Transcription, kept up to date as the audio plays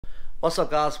What's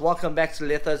up guys, welcome back to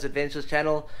Letho's Adventures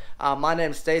channel. My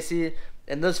name's Stacy.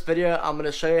 In this video I'm going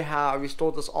to show you how I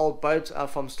restored this old boat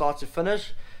from start to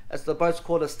finish. The boat's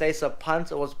called a STACER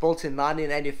punt. It was built in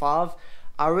 1985.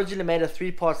 I originally made a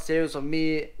 3-part series of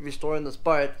me restoring this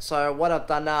boat. So what I've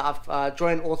done now, I've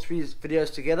joined all 3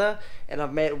 videos together and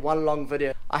I've made one long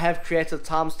video. I have created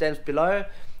timestamps below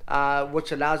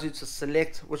which allows you to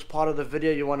select which part of the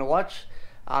video you want to watch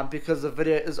because the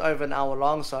video is over an hour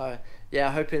long. So yeah,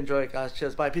 I hope you enjoy it guys.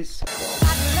 Cheers, bye, peace.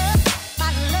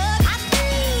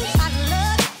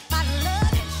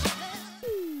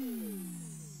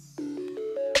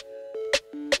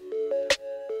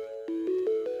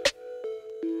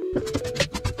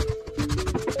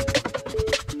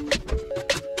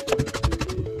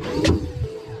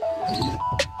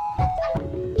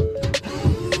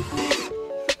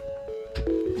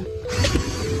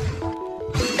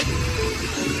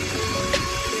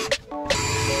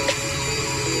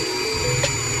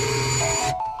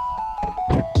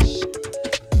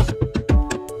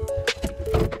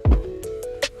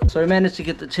 So we managed to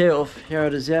get the chair off. Here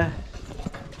it is, yeah?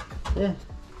 Yeah.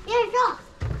 Yeah, it's off.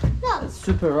 Look. It's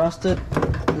super rusted.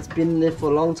 It's been there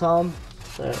for a long time.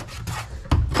 So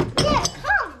Yeah,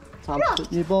 come. time to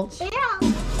put new bolts. Yeah. That's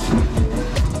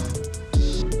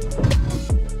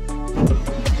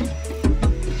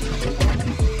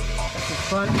the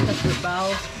front, that's the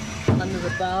bow, under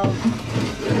the bow.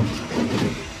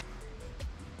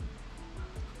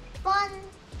 Fun.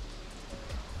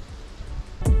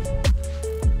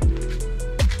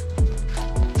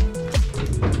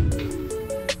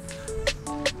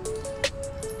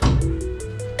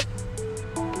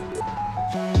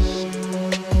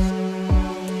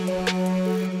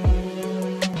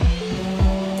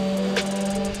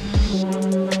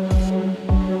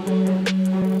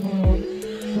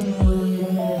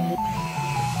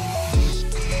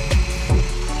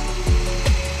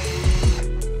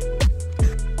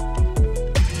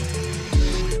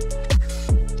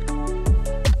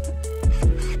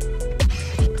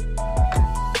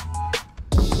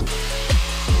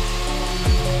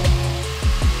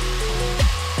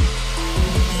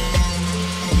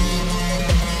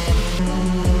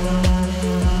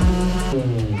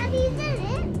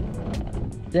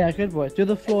 Yeah, good boy. Do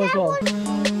the floor as well.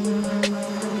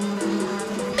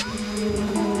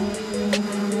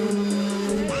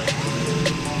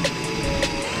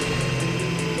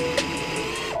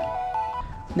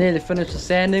 Nearly finished the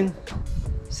sanding.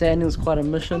 Sanding is quite a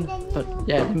mission, but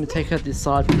yeah, let me take out these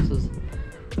side pieces.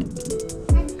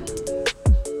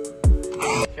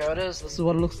 Here it is. This is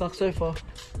what it looks like so far.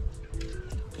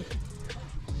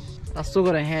 I still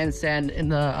got a hand sand in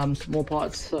the small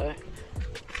parts, so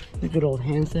the good old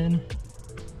hand sand.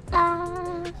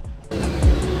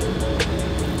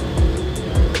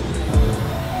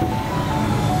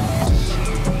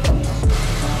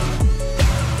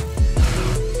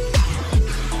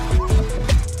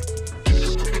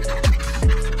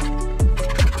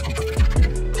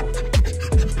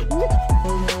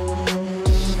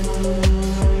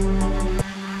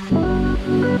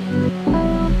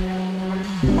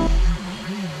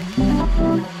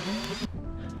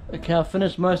 Okay, I've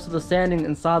finished most of the sanding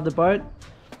inside the boat,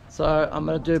 so I'm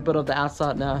going to do a bit of the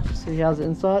outside now. See how's the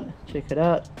inside? Check it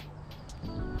out.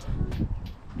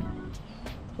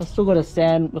 I've still got to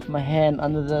sand with my hand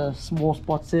under the small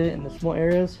spots here in the small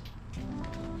areas,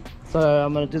 so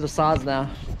I'm going to do the sides now.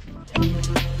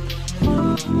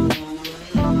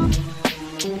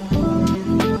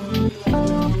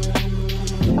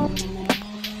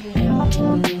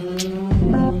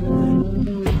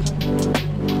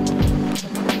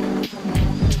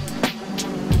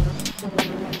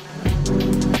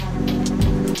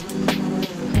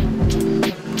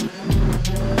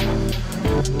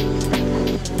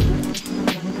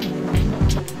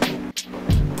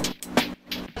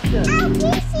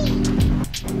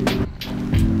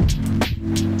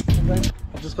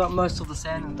 I've just got most of the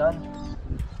sanding done.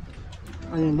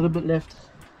 Only a little bit left.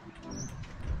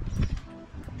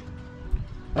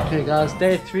 Okay guys,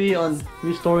 day 3 on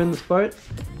restoring this boat.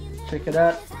 Check it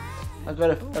out. I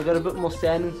got a bit more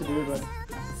sanding to do, but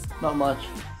not much.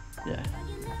 Yeah.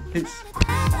 Peace.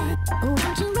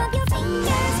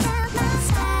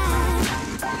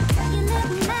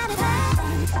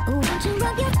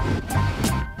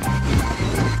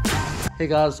 Hey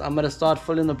guys, I'm gonna start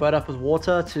filling the boat up with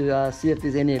water to see if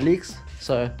there's any leaks.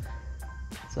 So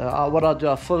what I'll do,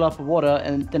 I'll fill up with water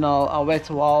and then I'll wait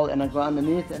a while and I'll go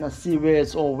underneath and I'll see where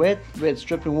it's all wet, where it's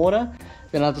dripping water.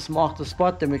 Then I'll just mark the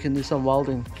spot, then we can do some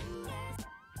welding.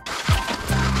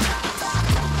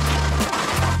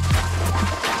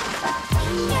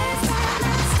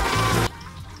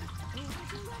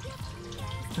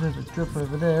 Bit of a drip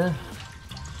over there.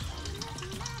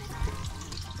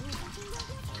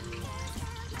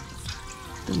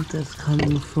 I think that's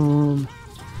coming from,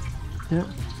 yeah.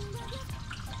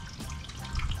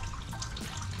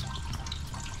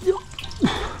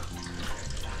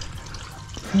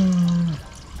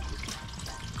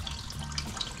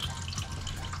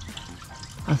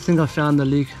 I think I found the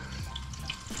leak.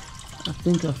 I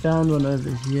think I found one over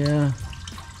here.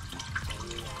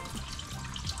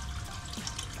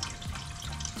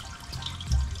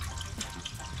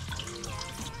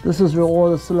 This is where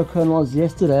all the silicone was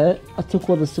yesterday. I took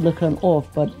all the silicone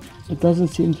off, but it doesn't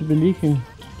seem to be leaking.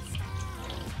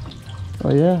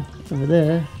 Oh yeah, over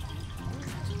there.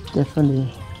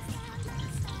 Definitely.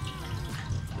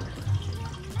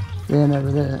 There and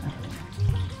over there.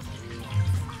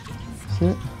 See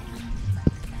it?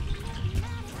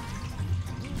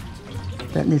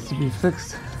 That needs to be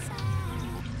fixed.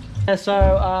 Yeah,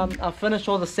 so I finished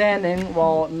all the sanding,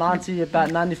 well about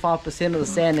 95% of the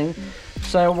sanding.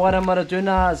 So what I'm going to do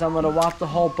now is I'm going to wipe the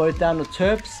whole boat down with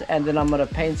turps and then I'm going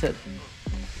to paint it.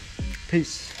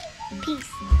 Peace. Peace.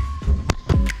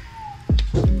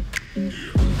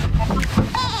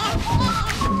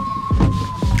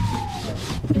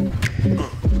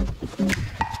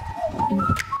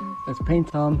 It's paint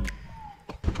time.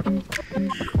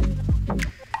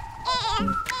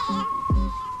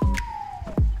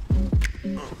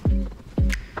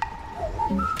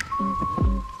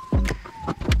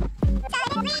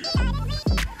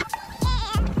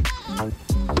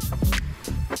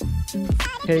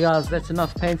 Okay guys, that's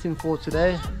enough painting for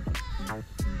today.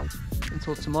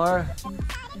 Until tomorrow.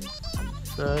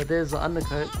 So there's the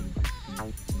undercoat.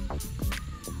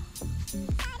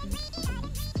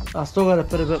 I still gotta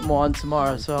put a bit more on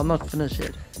tomorrow, so I'm not finished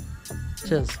yet.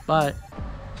 Cheers, bye.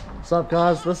 What's up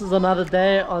guys, this is another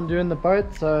day on doing the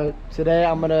boat. So today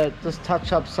I'm gonna just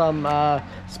touch up some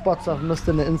spots I've missed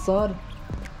in the inside.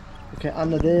 Okay,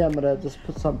 under there I'm gonna just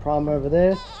put some primer over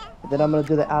there. And then I'm gonna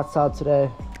do the outside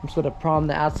today. I'm just gonna prime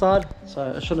the outside,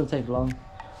 so it shouldn't take long.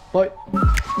 Bye.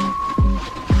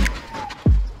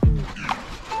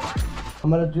 I'm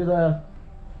gonna do the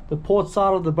port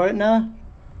side of the boat now.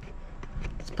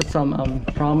 Let's put some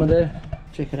primer there.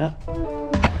 Check it out.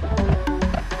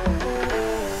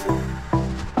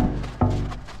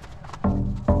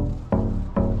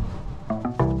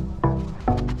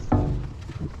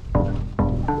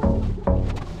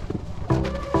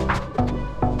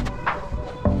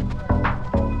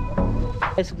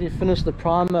 Basically finished the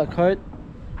primer coat.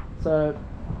 So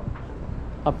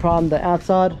I primed the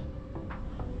outside,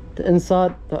 the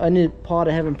inside. The only part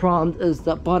I haven't primed is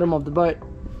the bottom of the boat.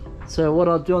 So what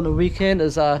I'll do on the weekend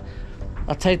is I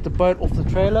take the boat off the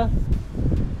trailer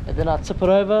and then I tip it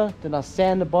over, then I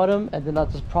sand the bottom and then I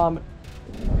just prime it.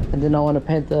 And then I want to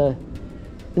paint the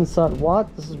inside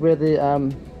white. This is where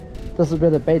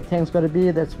the bait tank's got to be.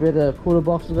 That's where the cooler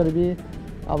box is going to be.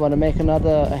 I want to make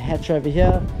a hatch over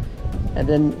here. And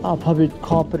then I'll probably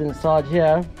carpet inside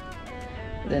here.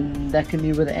 Then that can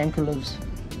be where the anchor lives.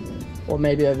 Or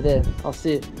maybe over there. I'll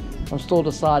see. I'm still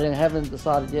deciding. I haven't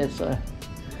decided yet, so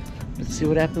let's see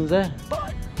what happens there.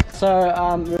 So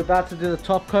we're about to do the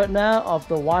top coat now of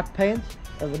the white paint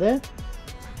over there.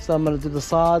 So I'm going to do the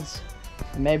sides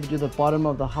and maybe do the bottom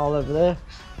of the hull over there.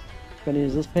 I'm going to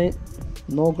use this paint.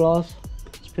 No glass.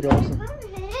 It's pretty awesome.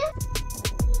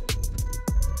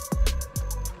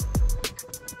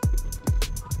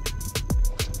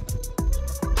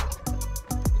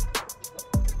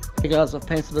 Hey guys, I've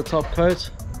painted the top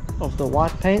coat of the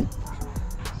white paint.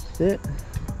 See it?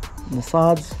 And the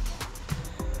sides.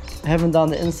 I haven't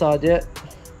done the inside yet.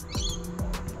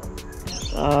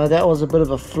 That was a bit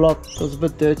of a flop. It was a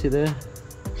bit dirty there.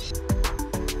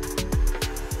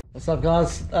 What's up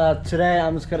guys? Today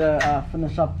I'm just gonna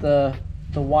finish up the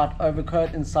white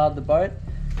overcoat inside the boat.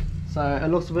 So it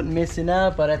looks a bit messy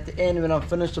now, but at the end when I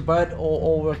finish the boat,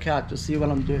 all work out. You'll see what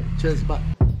I'm doing. Cheers, bye.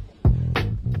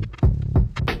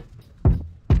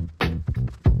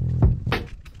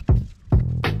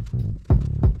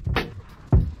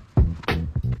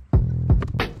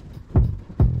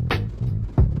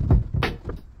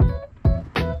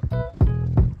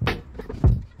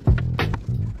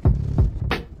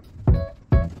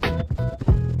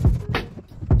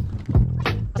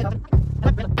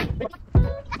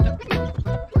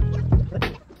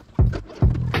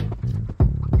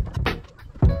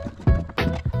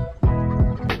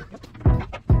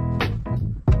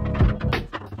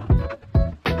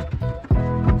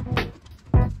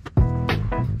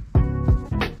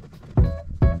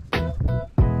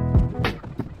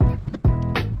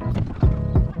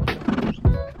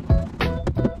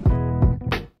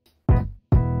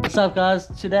 What's up, guys?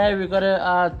 Today we're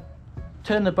gonna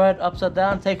turn the boat upside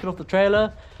down, take it off the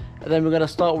trailer, and then we're gonna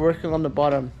start working on the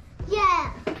bottom.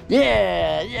 Yeah.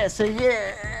 Yeah, yeah, so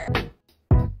yeah.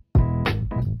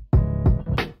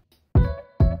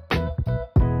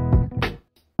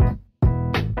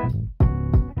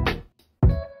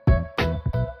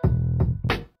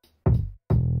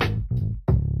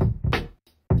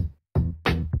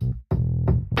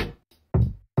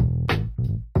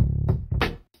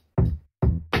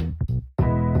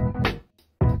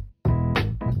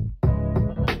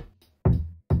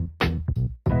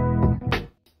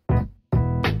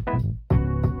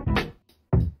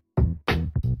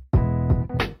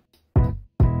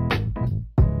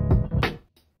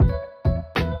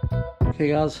 Okay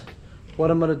guys,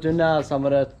 what I'm going to do now is I'm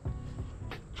going to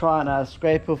try and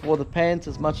scrape off all the paint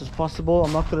as much as possible.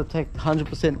 I'm not going to take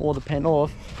 100% all the paint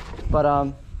off, but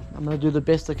I'm going to do the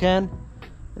best I can,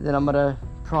 and then I'm going to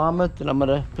prime it, and I'm going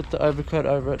to put the overcoat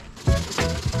over it.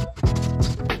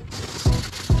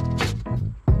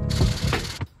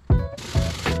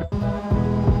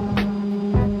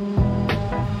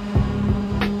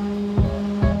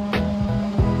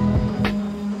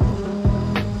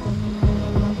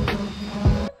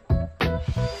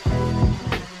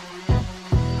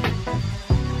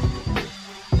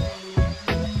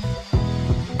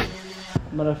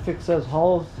 I'm gonna fix those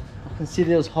holes. I can see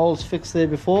those holes fixed there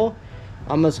before.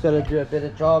 I'm just gonna do a better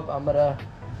job. I'm gonna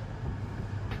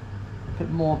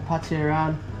put more putty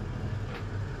around,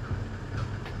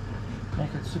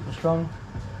 make it super strong.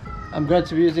 I'm going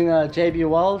to be using a JB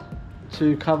Weld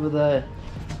to cover the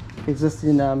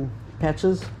existing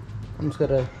patches. I'm just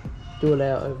gonna do a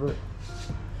layer over it,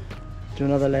 do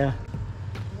another layer,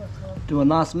 do a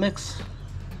nice mix.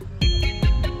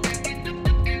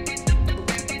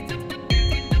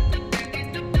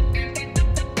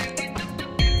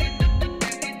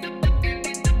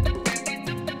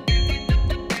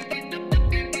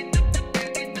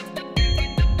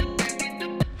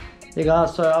 Hey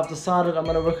guys, so I've decided I'm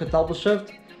going to work a double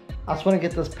shift. I just want to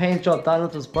get this paint job done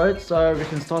with this boat so we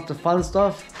can start the fun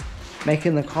stuff,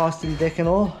 making the casting deck and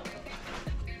all.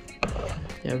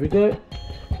 Here we go.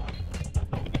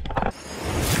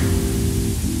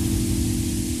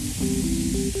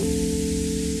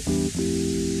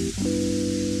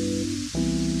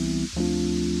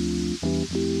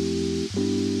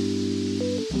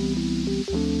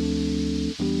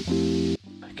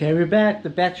 Okay, we're back.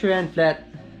 The battery ran flat.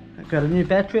 I got a new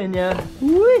battery in here.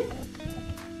 Whee!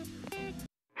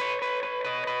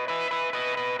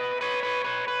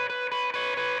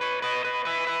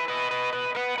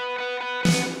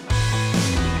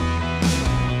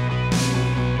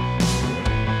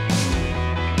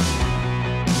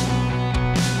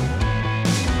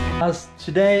 Guys,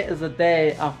 today is the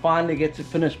day I finally get to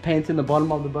finish painting the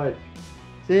bottom of the boat.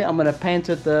 See, I'm gonna paint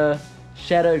it the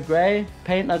shadow grey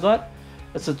paint I got.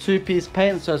 It's a two-piece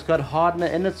paint, so it's got hardener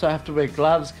in it, so I have to wear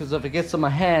gloves because if it gets on my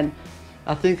hand,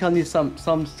 I think I'll need some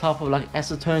type of like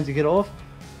acetone to get off.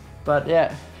 But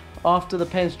yeah, after the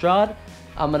paint's dried,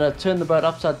 I'm gonna turn the boat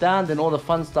upside down, then all the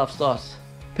fun stuff starts.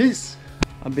 Peace!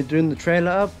 I've been doing the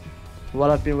trailer up while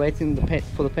I've been waiting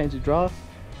for the paint to dry.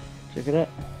 Check it out.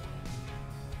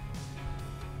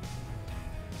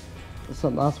 There's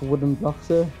some nice wooden blocks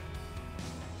there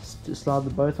just to slide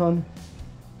the boat on.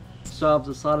 So I've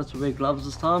decided to wear gloves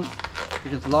this time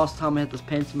because last time I had this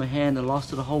paint in my hand, it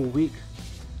lasted a whole week.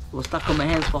 It was stuck on my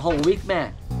hands for a whole week,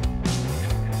 man.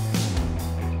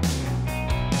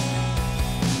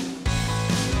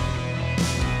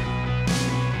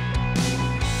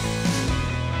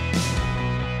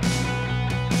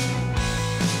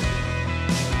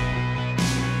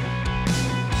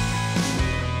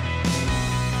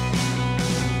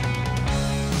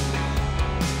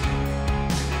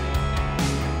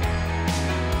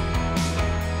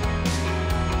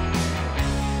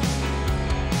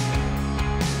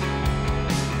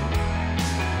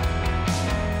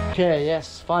 Okay,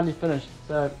 yes, finally finished.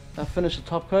 So I finished the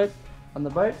top coat on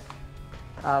the boat.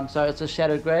 So it's a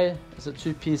shadow grey. It's a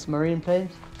two-piece marine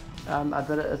paint. I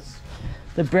did it.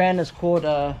 The brand is called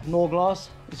Norglass.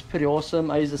 It's pretty awesome.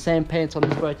 I use the same paint on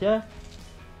this boat here.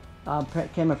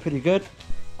 Came out pretty good.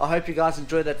 I hope you guys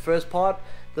enjoyed that first part.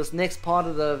 This next part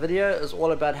of the video is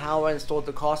all about how I installed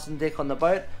the casting deck on the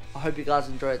boat. I hope you guys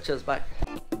enjoy it. Cheers, bye.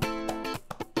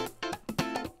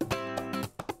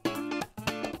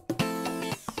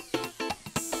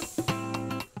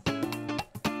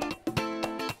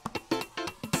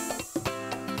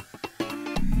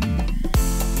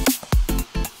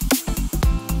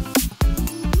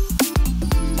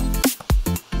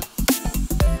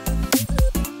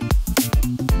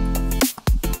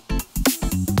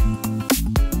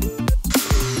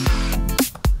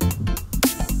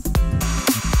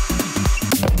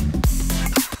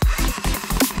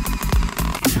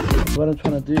 I'm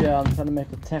trying to do here, I'm trying to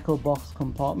make a tackle box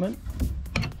compartment.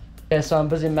 Okay, so I'm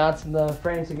busy mounting the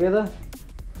frame together.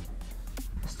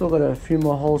 Still got a few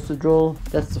more holes to drill.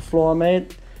 That's the floor I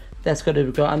made. That's got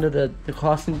to go under the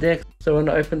casting deck. So when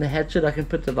I open the hatchet, I can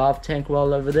put the valve tank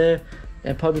well over there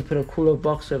and probably put a cooler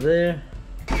box over there.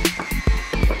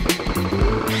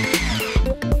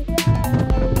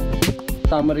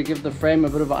 So I'm going to give the frame a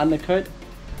bit of an undercoat.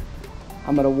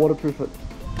 I'm going to waterproof it.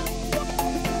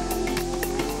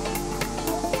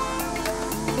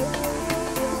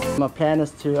 My plan is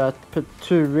to put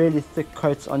 2 really thick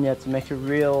coats on here to make it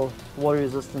real water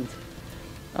resistant.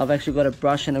 I've actually got a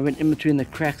brush and I went in between the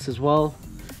cracks as well.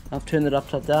 I've turned it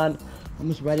upside down. I'm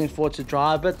just waiting for it to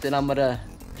dry a bit, then I'm going to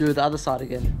do the other side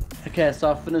again. Okay, so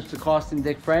I've finished the casting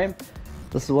deck frame.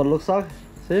 This is what it looks like.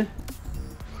 See?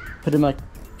 Put in my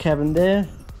cabin there.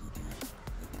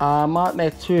 I might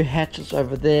make 2 hatches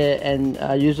over there and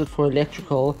use it for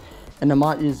electrical, and I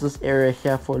might use this area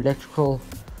here for electrical.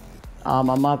 I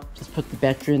might just put the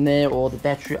battery in there or the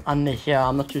battery under here,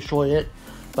 I'm not too sure yet.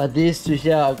 But these 2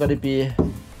 here are going to be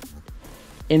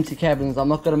empty cabins. I'm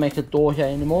not going to make a door here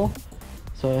anymore.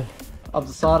 So I've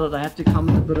decided I have to come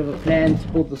with a bit of a plan to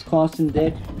build this casting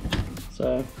deck.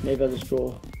 So maybe I'll just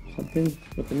draw something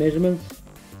with the measurements.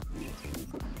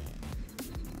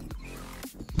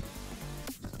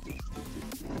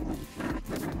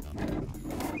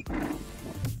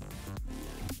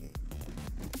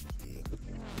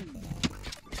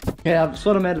 Okay, I've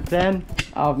sort of made a plan.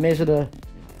 I've measured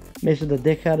the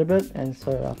deck out a bit, and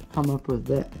so I've come up with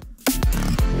that.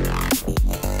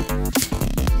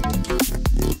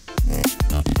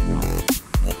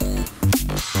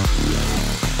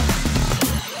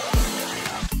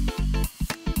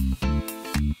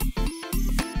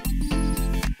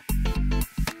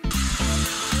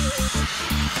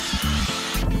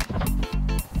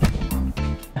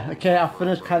 Okay, I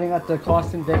finished cutting out the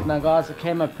casting deck now, guys. It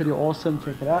came out pretty awesome.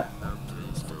 Check it out.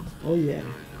 Oh yeah.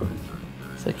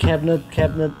 So cabinet,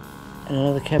 and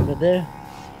another cabinet there.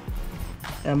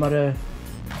 And I'm gonna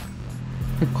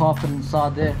put carpet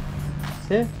inside there.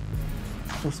 See?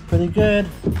 Looks pretty good.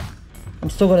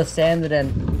 I'm still gonna sand it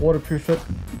and waterproof it.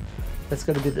 That's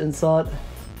gonna be the inside.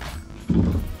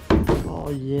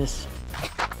 Oh yes.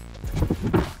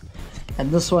 And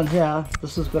this one here,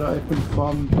 this is gonna open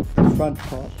from the front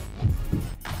part.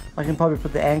 I can probably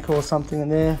put the anchor or something in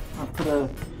there. I'll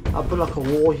put like a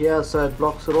wall here so it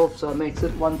blocks it off, so it makes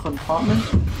it one compartment.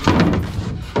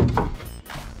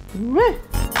 Woo!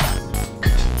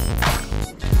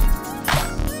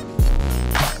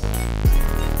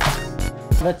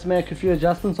 Let's make a few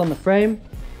adjustments on the frame.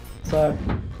 So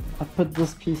I put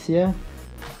this piece here.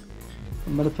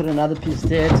 I'm going to put another piece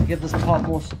there to give this part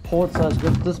more support. So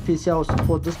this piece here will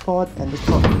support this part and this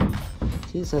part.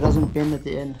 See, so it doesn't bend at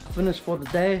the end. Finished for the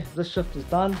day. This shift is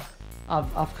done.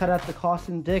 I've cut out the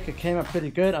casting deck. It came out pretty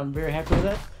good. I'm very happy with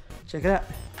it. Check it out.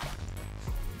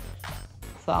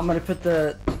 So I'm going to put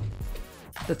the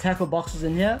tackle boxes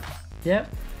in here. Yeah.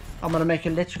 I'm going to make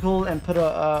electrical and put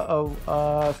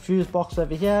a fuse box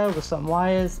over here with some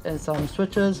wires and some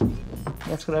switches.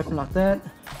 That's going to open like that.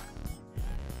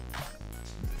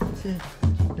 See,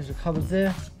 there's a cupboard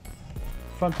there,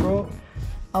 front door.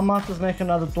 I might just make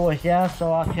another door here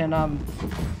so I can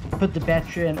put the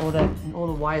battery and all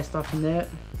the wire stuff in there,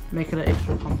 make it an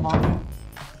extra compartment.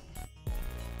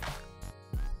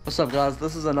 What's up, guys?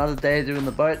 This is another day doing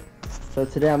the boat. So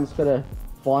today I'm just gonna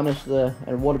varnish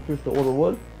and waterproof all the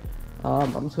wood.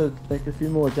 I'm just gonna make a few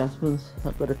more adjustments.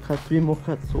 I've got to cut 3 more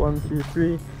cuts, 1, 2,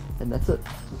 3, and that's it.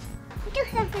 Too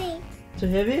heavy. Too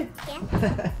heavy?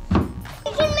 Yeah.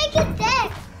 You can make it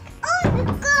deck. Oh my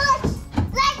gosh!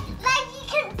 Like you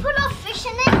can put a fish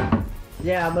in it.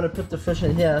 Yeah, I'm gonna put the fish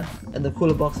in here and the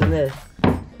cooler box in there.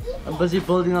 I'm busy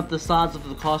building up the sides of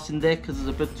the casting deck because it's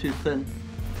a bit too thin.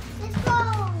 Let's go!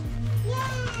 Yeah!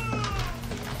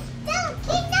 Don't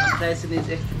keep I'm placing these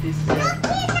extra pieces here.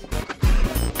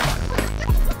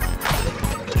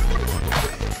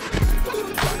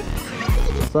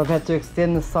 So I've had to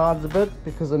extend the sides a bit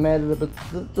because I made it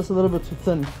just a little bit too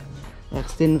thin. I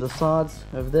extended the sides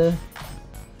over there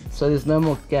so there's no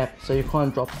more gap, so you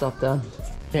can't drop stuff down.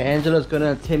 Okay, Angela's going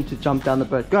to attempt to jump down the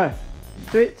boat. Go!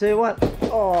 3, 2, 1.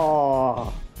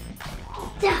 Oh!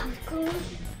 That was cool.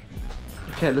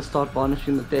 Okay, let's start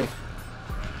varnishing the deck.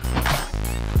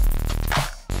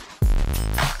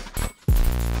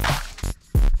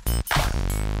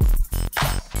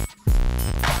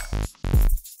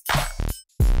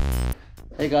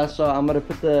 Hey guys, so I'm going to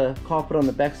put the carpet on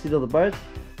the back seat of the boat.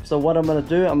 So what I'm going to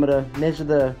do, I'm going to measure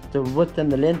the width and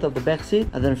the length of the back seat,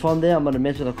 and then from there I'm going to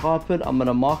measure the carpet. I'm going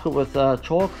to mark it with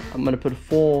chalk. I'm going to put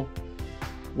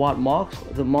white marks.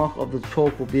 The mark of the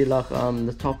chalk will be like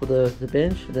the top of the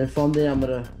bench. And then from there I'm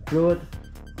gonna glue it.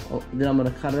 Then I'm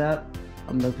gonna cut it out.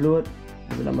 I'm gonna glue it,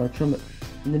 and then I'm gonna trim it.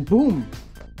 And then boom!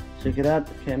 Check it out,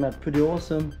 it came out pretty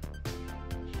awesome.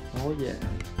 Oh yeah.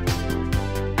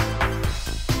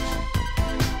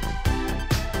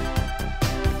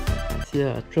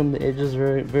 Yeah, I trimmed the edges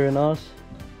very nice.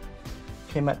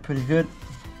 Came out pretty good.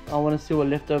 I want to see what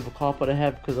leftover carpet I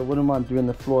have because I wouldn't mind doing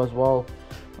the floor as well.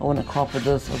 I want to carpet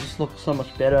this. It'll just look so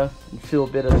much better and feel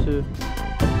better too.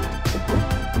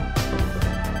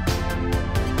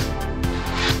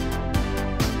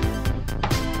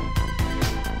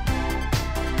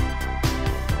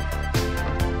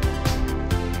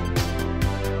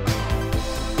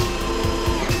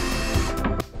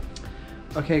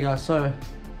 Okay guys, so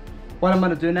what I'm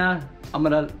going to do now, I'm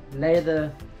going to lay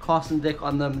the casting deck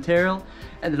on the material,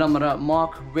 and then I'm going to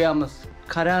mark where I must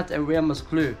cut out and where I must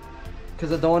glue,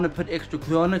 because I don't want to put extra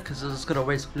glue on it because it's just going to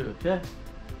waste glue, okay?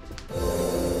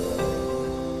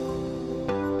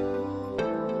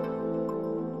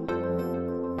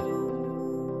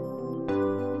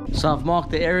 So I've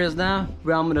marked the areas now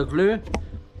where I'm going to glue,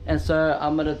 and so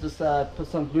I'm going to just put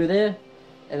some glue there,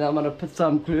 and I'm going to put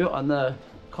some glue on the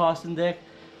casting deck.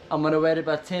 I'm going to wait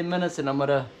about 10 minutes and I'm going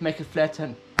to make it flat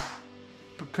and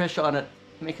put pressure on it,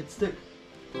 make it stick.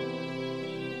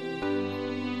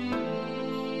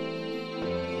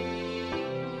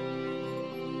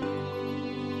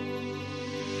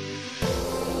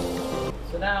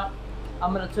 So now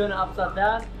I'm going to turn it upside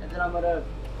down, and then I'm going to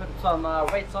put some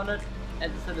weights on it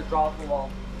and just let it dry for a while.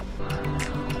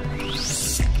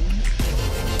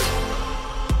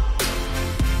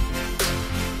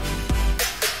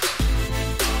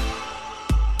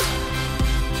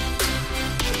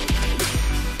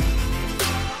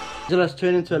 Let's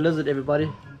turn into a lizard, everybody.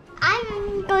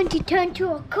 I'm going to turn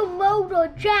to a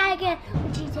Komodo dragon,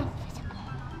 which is invisible.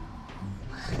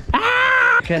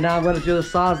 Ah! Okay, now I'm going to do the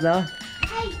sides now.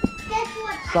 Hey, guess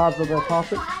what? Sides of the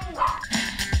carpet.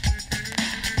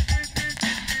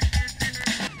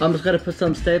 I'm just going to put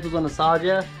some staples on the side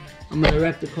here. I'm going to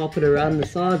wrap the carpet around the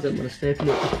sides. I'm going to staple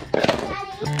it.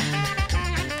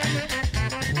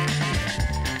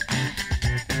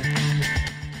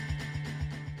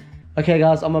 Okay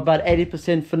guys, I'm about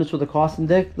 80% finished with the casting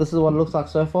deck. This is what it looks like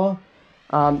so far.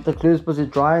 The glue is busy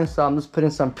drying, so I'm just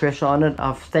putting some pressure on it.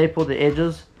 I've stapled the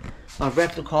edges. I've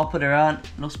wrapped the carpet around.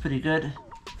 It looks pretty good.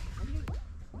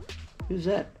 Who's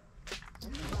that?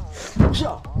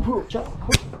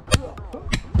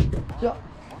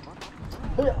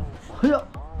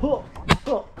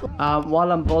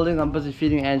 While I'm building, I'm busy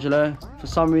feeding Angelo. For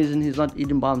some reason, he's not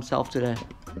eating by himself today.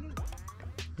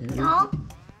 No.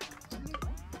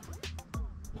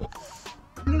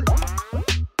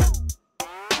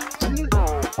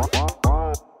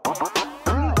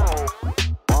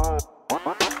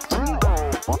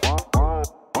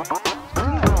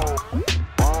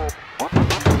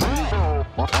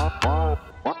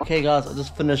 Okay guys, I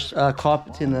just finished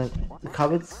carpeting the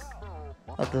cupboards,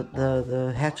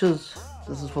 the hatches.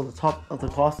 This is for the top of the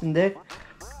casting deck.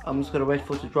 I'm just going to wait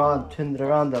for it to dry and turn it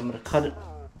around. I'm going to cut it.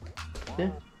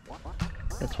 Okay?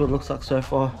 That's what it looks like so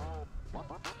far.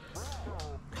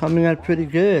 Coming out pretty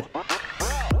good.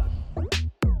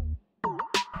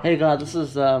 Hey guys, this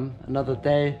is another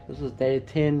day. This is day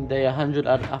 10, day 100.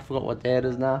 I forgot what day it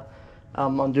is now.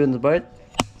 I'm doing the boat.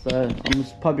 So I'm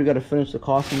just probably going to finish the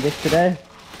casting deck today.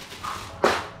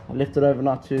 I left it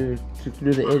overnight to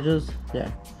glue the edges. Yeah.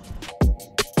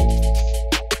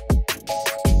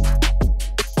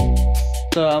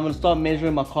 So I'm gonna start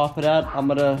measuring my carpet out.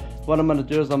 What I'm gonna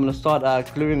do is I'm gonna start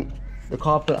gluing the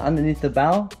carpet underneath the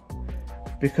bow,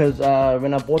 because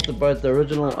when I bought the boat, the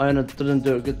original owner didn't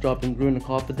do a good job in gluing the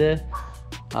carpet there.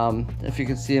 If you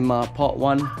can see in my part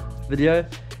 1 video,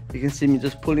 you can see me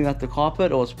just pulling out the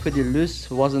carpet. It was pretty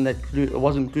loose. It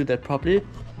wasn't glued that properly.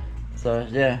 So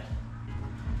yeah.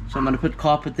 So I'm going to put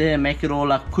carpet there and make it all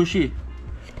like cushy.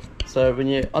 So when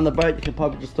you're on the boat, you can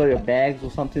probably just throw your bags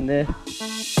or something there.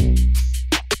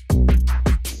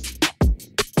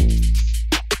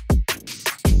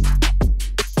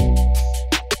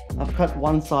 I've cut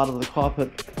one side of the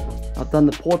carpet. I've done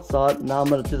the port side, now I'm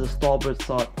going to do the starboard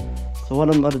side. So what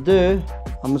I'm going to do,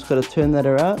 I'm just going to turn that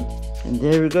around. And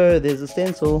there we go, there's the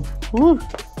stencil. Woo!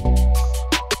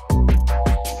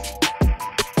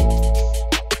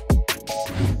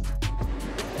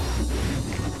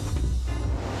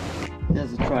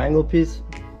 There's a triangle piece.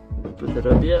 Put that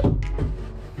over here.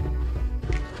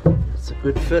 It's a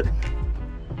good fit.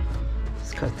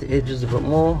 Let's cut the edges a bit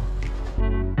more.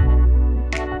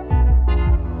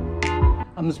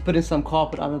 I'm just putting some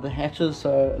carpet under the hatches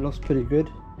so it looks pretty good.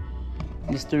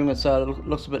 I'm just doing it so it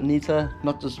looks a bit neater,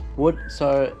 not just wood.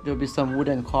 So there'll be some wood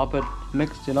and carpet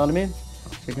mixed, you know what I mean?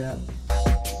 Check it out.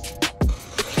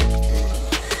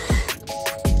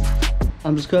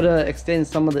 I'm just going to extend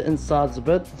some of the insides a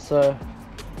bit. So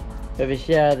over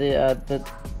here,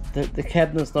 the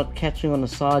cabinet's not catching on the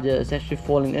side yet, it's actually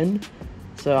falling in.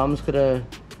 So I'm just going to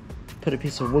put a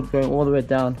piece of wood going all the way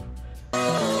down.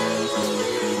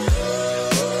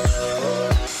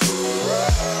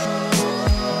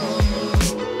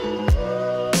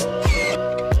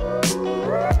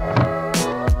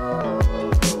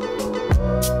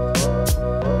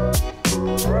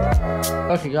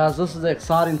 Okay guys, this is the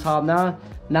exciting time now.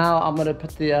 Now I'm going to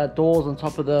put the doors on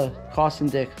top of the casting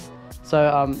deck.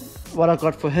 So what I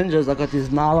got for hinges, I got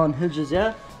these nylon hinges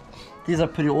here. These are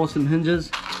pretty awesome hinges.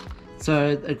 So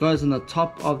it goes on the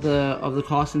top of the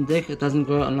casting deck. It doesn't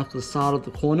go on like the side of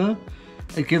the corner.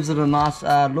 It gives it a nice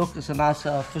look. It's a nice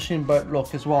fishing boat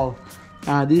look as well.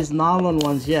 These nylon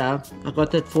ones here, I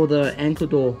got that for the anchor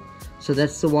door. So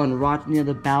that's the one right near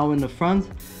the bow in the front.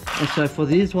 And so for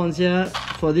these ones here,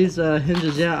 for these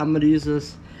hinges here, I'm going to use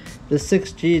the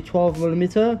 6G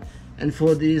 12mm. And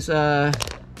for these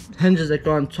hinges that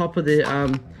go on top of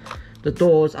the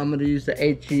doors, I'm going to use the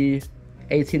 8G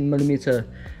 18mm.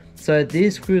 So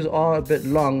these screws are a bit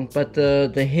long, but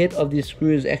the head of these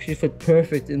screws actually fit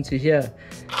perfect into here.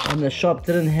 And the shop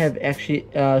didn't have actually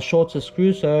shorter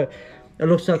screws, so it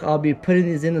looks like I'll be putting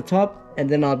these in the top and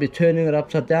then I'll be turning it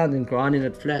upside down and grinding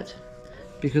it flat,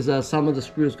 because some of the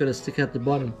screws got to stick out the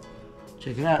bottom.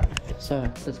 Check it out.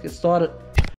 So let's get started.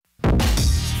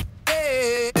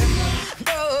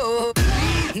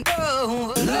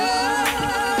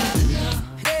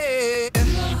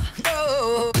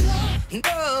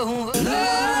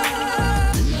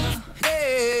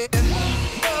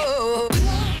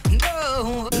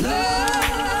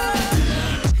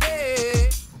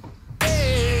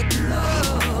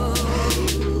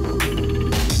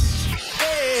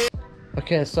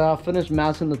 Okay, so I finished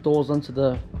mounting the doors onto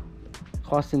the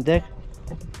casting deck.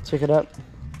 Check it out.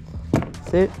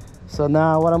 See? So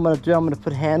now what I'm going to do, I'm going to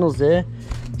put handles there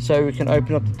so we can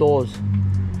open up the doors.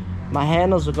 My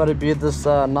handles have got to be this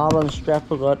nylon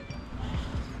strap I got.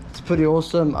 It's pretty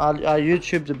awesome. I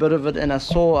YouTubed a bit of it and I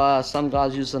saw some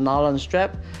guys use the nylon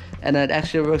strap, and it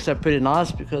actually works out pretty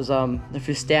nice because if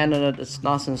you stand on it, it's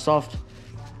nice and soft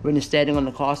when you're standing on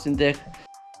the casting deck.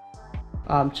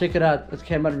 Check it out, it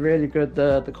came out really good,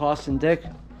 the casting deck.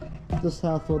 This is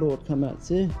how I thought it would come out.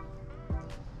 See,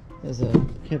 there's a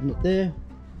cabinet there,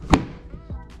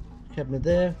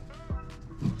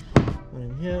 one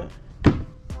in here.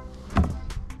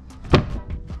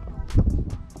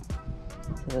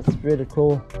 So that's really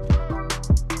cool.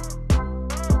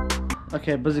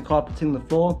 Okay, busy carpeting the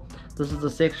floor. This is the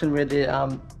section where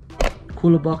the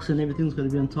cooler box and everything's going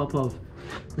to be on top of.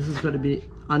 This is going to be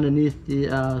underneath the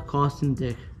casting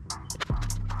deck.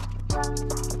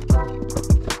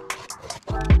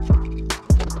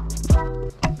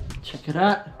 Check it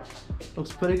out.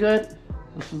 Looks pretty good.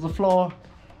 This is the floor.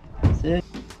 See?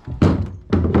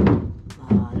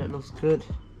 That looks good.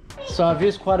 So I've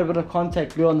used quite a bit of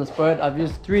contact glue on this boat. I've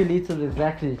used 3 liters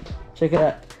exactly. Check it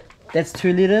out. That's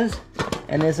 2 liters,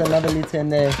 and there's another liter in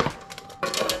there.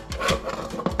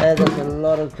 That is a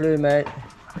lot of glue, mate.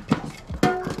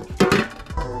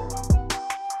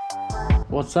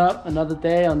 What's up? Another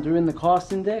day on doing the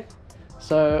casting deck.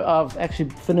 So I've actually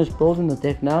finished building the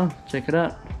deck now. Check it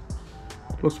out.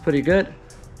 Looks pretty good.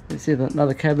 You see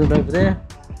another cabinet over there.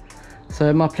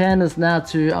 So my plan is now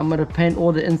I'm going to paint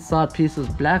all the inside pieces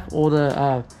black, all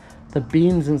the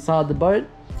beams inside the boat.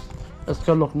 It's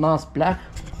going to look nice black.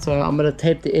 So I'm going to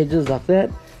tape the edges like that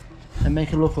and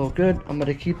make it look all good. I'm going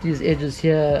to keep these edges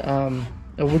here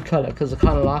a wood color because I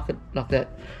kind of like it like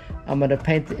that. I'm going to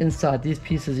paint the inside, these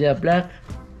pieces here, black.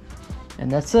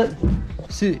 And that's it.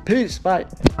 See, peace, bye.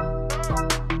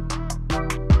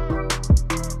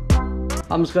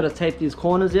 I'm just going to tape these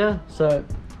corners here so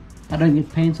I don't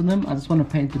get paint on them. I just want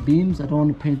to paint the beams. I don't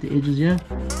want to paint the edges here.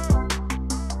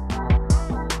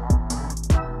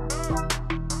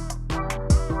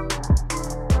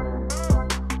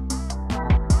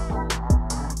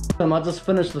 I just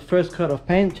finished the first coat of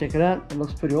paint. Check it out. It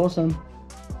looks pretty awesome.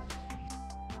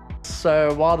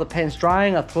 So while the paint's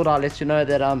drying, I thought I'd let you know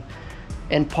that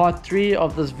in part 3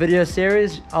 of this video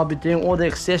series, I'll be doing all the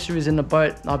accessories in the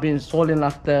boat. I'll be installing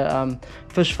like the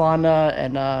fish finder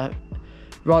and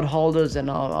rod holders,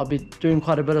 and I'll be doing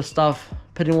quite a bit of stuff,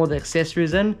 putting all the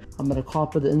accessories in. I'm going to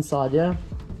carpet the inside, yeah,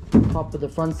 carpet the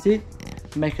front seat,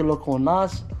 make it look all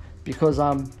nice, because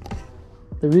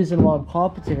the reason why I'm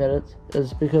carpeting it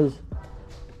is because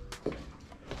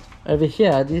over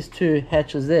here, these 2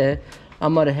 hatches there,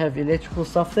 I'm going to have electrical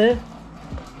stuff there,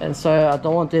 and so I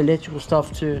don't want the electrical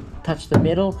stuff to touch the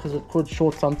metal because it could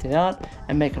short something out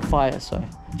and make a fire. So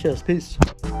cheers, peace.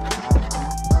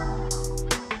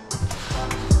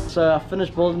 So I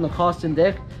finished building the casting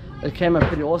deck. It came out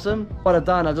pretty awesome. What I've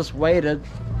done, I just weighed it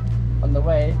on the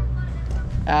way.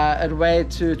 It weighed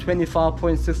to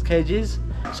 25.6 kgs.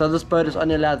 So this boat is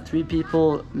only allowed 3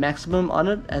 people maximum on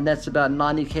it, and that's about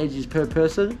 90 kgs per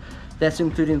person. That's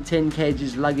including 10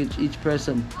 kgs luggage each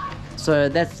person. So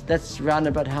that's round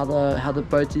about how the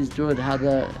boaties do it, how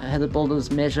the builders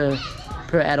measure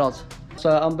per adult. So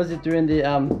I'm busy doing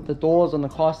the doors on the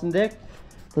casting deck,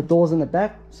 the doors in the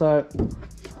back. So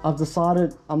I've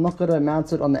decided I'm not going to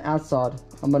mount it on the outside.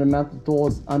 I'm going to mount the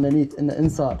doors underneath in the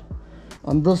inside.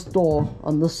 On this door,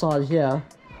 on this side here,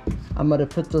 I'm going to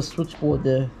put the switchboard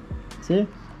there. See?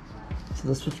 So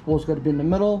the switchboard's got to be in the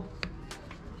middle.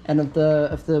 And if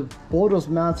the board was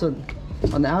mounted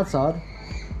on the outside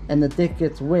and the deck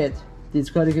gets wet, there's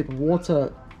got to get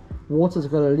water's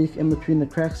got to leak in between the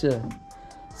cracks here.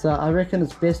 So I reckon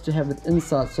it's best to have it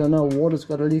inside, so no water's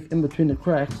got to leak in between the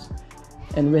cracks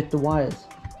and wet the wires.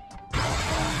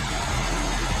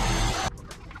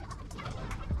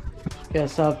 Okay,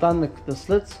 so I've done the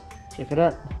slits. Check it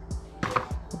out.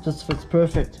 It just fits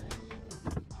perfect.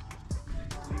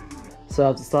 So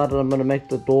I've decided I'm going to make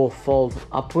the door fold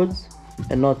upwards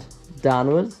and not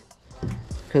downwards,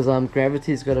 because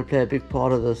gravity's got to play a big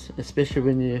part of this, especially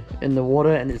when you're in the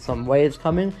water and there's some waves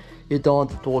coming. You don't want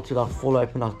the door to like fall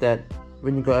open like that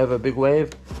when you go over a big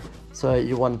wave, so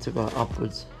you want it to go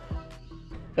upwards.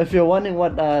 If you're wondering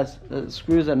what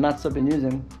screws and nuts I've been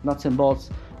using, nuts and bolts,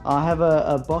 I have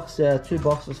a box there, 2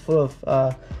 boxes full of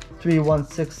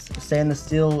 3.4 stainless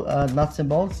steel nuts and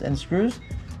bolts and screws.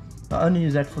 I only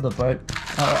use that for the boat.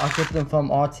 I get them from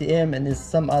RTM, and there's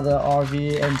some other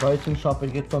RV and boating shop I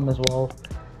get from as well.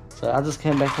 So I just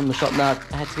came back from the shop now.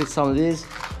 I had to get some of these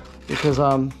because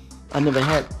I never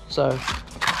had. So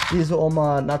these are all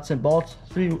my nuts and bolts,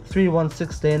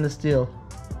 3.4 stainless steel.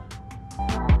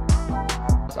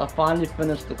 So I finally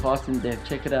finished the casting deck.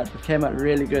 Check it out. It came out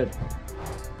really good.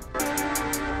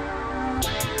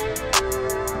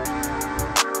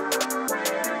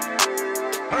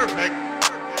 Perfect.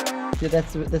 Yeah,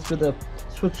 that's where the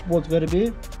switchboard's going to be.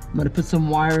 I'm going to put some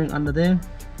wiring under there.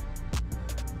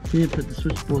 See, put the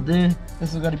switchboard there.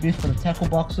 This is going to be for the tackle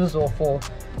boxes or for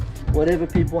whatever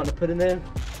people want to put in there.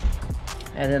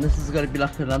 And then this is going to be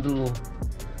like another little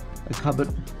cupboard.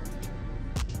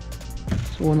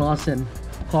 It's all nice and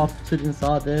carpeted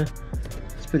inside there.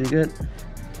 It's pretty good.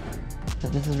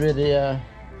 And this is where the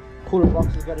cooler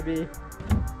box is going to be.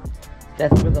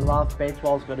 That's where the live bait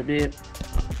wall is going to be.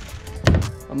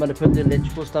 I'm going to put the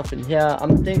electrical stuff in here.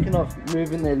 I'm thinking of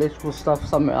moving the electrical stuff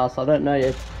somewhere else. I don't know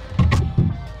yet.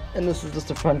 And this is just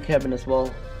the front cabin as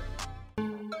well.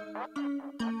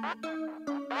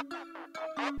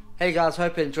 Hey guys,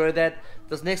 hope you enjoyed that.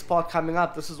 This next part coming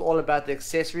up, this is all about the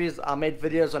accessories. I made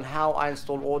videos on how I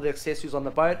install all the accessories on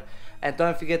the boat. And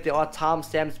don't forget there are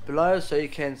timestamps below so you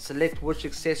can select which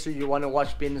accessory you want to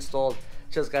watch being installed.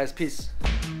 Cheers guys, peace.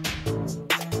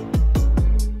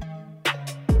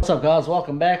 What's up guys,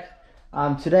 welcome back.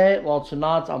 Tonight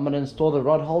I'm going to install the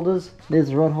rod holders. There's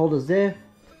the rod holders there.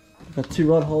 I've got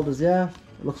 2 rod holders there.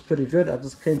 It looks pretty good. I've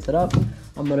just cleaned it up.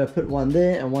 I'm going to put one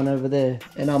there and one over there.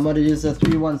 And I'm going to use the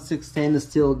 3.4 stainless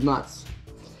steel nuts.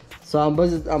 So I'm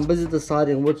busy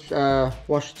deciding which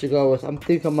washer to go with. I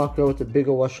think I might go with the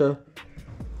bigger washer.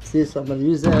 See, so I'm going to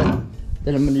use that.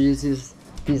 Then I'm going to use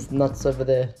these nuts over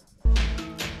there.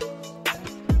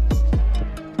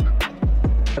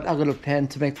 I've got a plan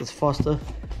to make this faster.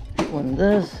 Get one of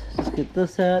this, just get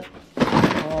this out.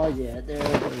 Oh yeah, there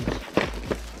it is.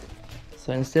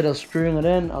 So instead of screwing it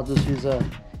in, I'll just use a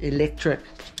electric.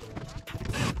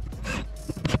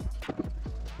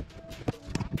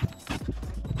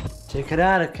 Check it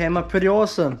out, it came up pretty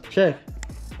awesome. Check.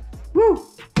 Woo!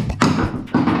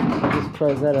 I'll just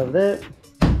close that over there.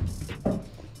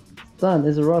 Done,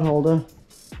 there's a rod holder.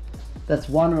 That's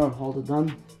one rod holder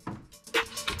done.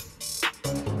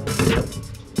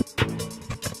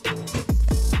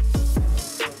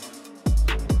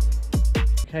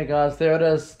 Okay guys, there it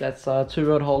is. That's 2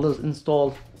 rod holders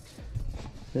installed.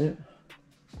 There.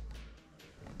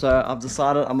 So I've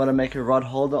decided I'm going to make a rod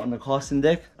holder on the casting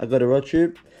deck. I got a rod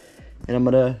tube and I'm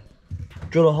going to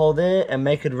drill a hole there and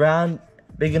make it round,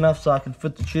 big enough so I can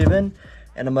fit the tube in,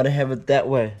 and I'm going to have it that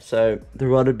way so the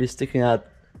rod will be sticking out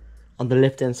on the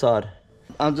left hand side.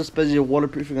 I'm just busy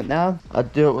waterproofing it now. I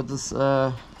do it with this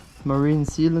marine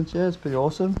sealant here. It's pretty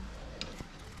awesome.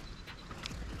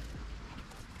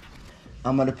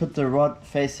 I'm going to put the rod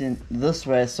facing this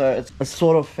way, so it's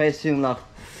sort of facing like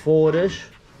forwardish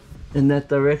in that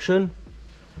direction.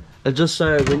 It's just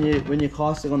so when you're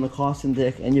casting on the casting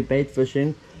deck and you're bait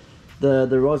fishing, the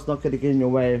rod's not going to get in your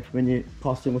way when you're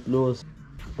casting with lures.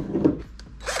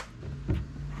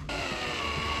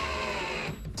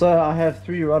 So I have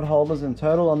 3 rod holders in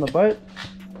total on the boat.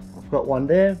 I've got one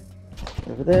there,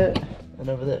 over there, and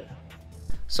over there.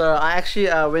 So I actually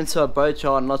went to a boat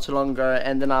yard not too long ago,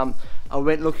 and then I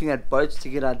went looking at boats to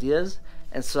get ideas,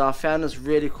 and so I found this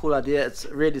really cool idea. It's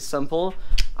really simple.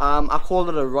 I call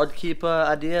it a rod keeper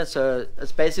idea. So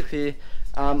it's basically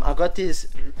I got these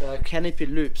canopy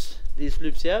loops. These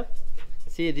loops here.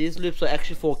 See, these loops are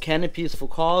actually for canopies for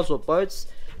cars or boats.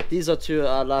 These are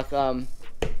to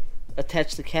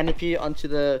attach the canopy onto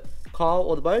the car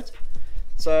or the boat.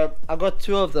 So I got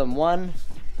 2 of them, 1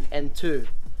 and 2.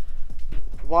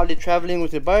 While you're traveling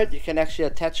with your boat, you can actually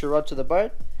attach your rod to the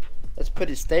boat. It's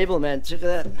pretty stable, man. Check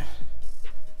at that.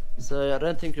 So I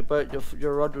don't think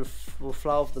your rod will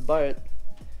fly off the boat.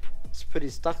 It's pretty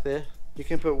stuck there. You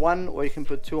can put 1 or you can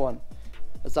put 2 on.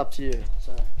 It's up to you.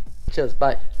 So cheers,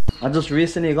 bye. I just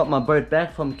recently got my boat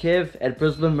back from Kev at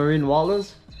Brisbane Marine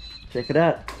Wilders. Check it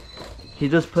out. He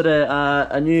just put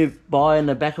a new bar in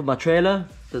the back of my trailer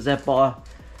because that bar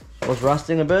was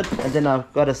rusting a bit, and then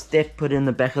I've got a step put in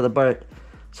the back of the boat,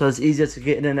 so it's easier to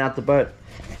get in and out the boat.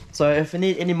 So if you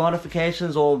need any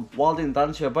modifications or welding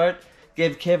done to your boat,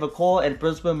 give Kev a call at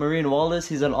Brisbane Marine Wilders.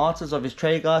 He's an artist of his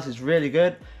trade, guys. He's really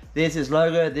good. There's his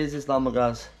logo, there's his number,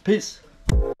 guys. Peace.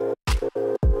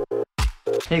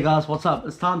 Hey guys, what's up?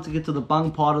 It's time to get to the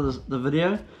bung part of the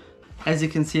video. As you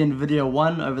can see in video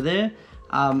 1 over there,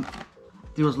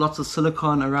 there was lots of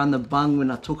silicone around the bung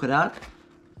when I took it out,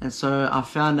 and so I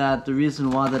found out the reason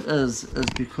why that is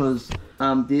because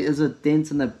there is a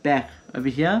dent in the back over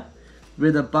here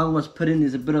where the bung was put in.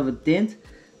 There's a bit of a dent,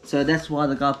 so that's why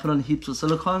the guy put on heaps of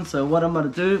silicone. So what I'm going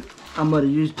to do, I'm going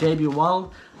to use JB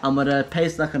Weld. I'm going to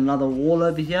paste like another wall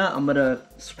over here. I'm going to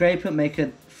scrape it, make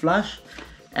it flush,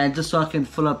 and just so I can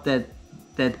fill up that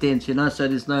dent, you know, so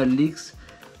there's no leaks.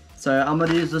 So I'm going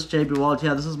to use this JB Weld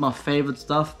here. This is my favorite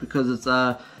stuff because it's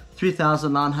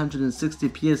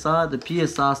 3,960 PSI. The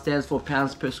PSI stands for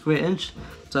pounds per square inch.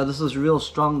 So this is real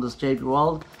strong, this JB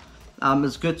Weld.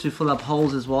 It's good to fill up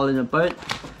holes as well in a boat.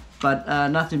 But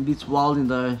nothing beats welding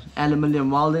though. Aluminium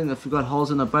welding. If you've got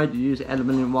holes in a boat, you use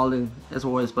aluminium welding as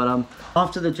always. But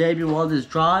after the JB Weld is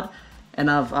dried and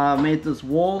I've made this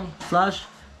wall flush,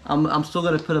 I'm still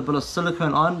going to put a bit of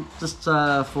silicone on just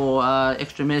for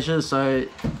extra measures, so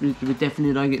we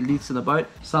definitely don't get leaks in the boat.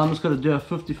 So I'm just going to do a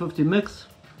 50-50 mix,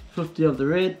 50 of the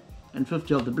red and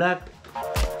 50 of the black.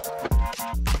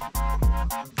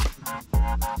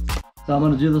 So I'm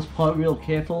going to do this part real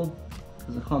careful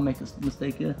because I can't make a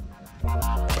mistake here.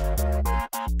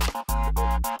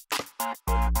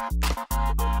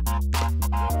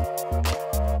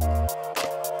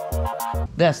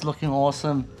 That's looking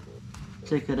awesome.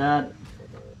 Check it out.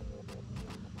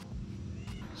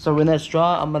 So when that's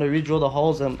dry, I'm going to redraw the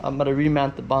holes and I'm going to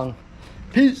remount the bung.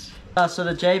 Peace! So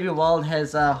the JB Weld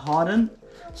has hardened.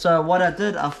 So what I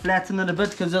did, I flattened it a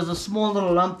bit because there's a small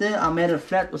little lump there. I made it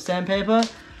flat with sandpaper.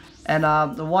 And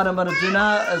what I'm going to do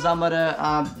now is I'm going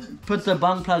to put the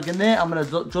bung plug in there. I'm going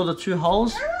to drill the 2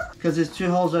 holes because there's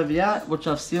 2 holes over here which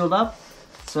I've sealed up.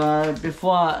 So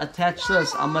before I attach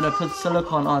this, I'm going to put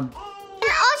silicone on. And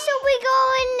also we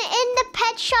go in the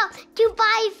pet shop to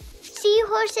buy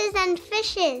seahorses and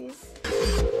fishes.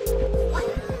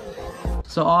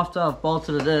 So after I've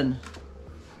bolted it in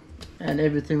and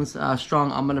everything's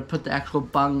strong, I'm going to put the actual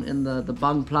bung in the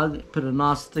bung plug, put a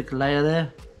nice thick layer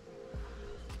there.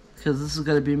 Because this is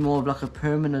going to be more of like a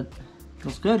permanent.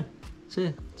 Looks good.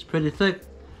 See, it's pretty thick.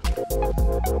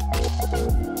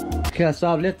 Okay,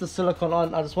 so I've left the silicone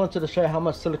on. I just wanted to show you how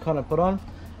much silicone I put on.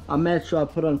 I made sure I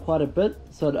put on quite a bit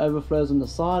so it overflows on the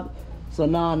side. So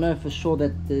now I know for sure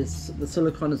that the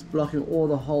silicone is blocking all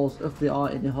the holes if there are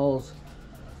any holes.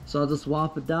 So I'll just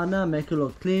wipe it down now, make it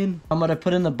look clean. I'm going to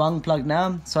put in the bung plug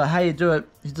now. So how you do it,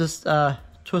 you just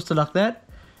twist it like that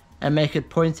and make it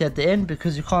pointy at the end,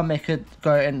 because you can't make it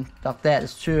go in like that,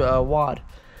 it's too wide.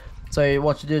 So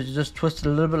what you do is you just twist it a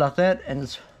little bit like that and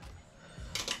just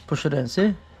push it in,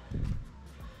 see?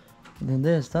 And then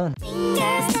there, it's done.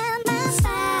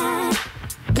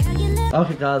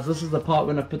 Okay guys, this is the part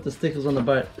when I put the stickers on the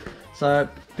boat. So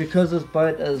because this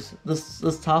boat is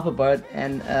this type of boat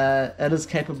and it is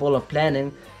capable of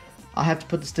planing, I have to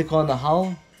put the sticker on the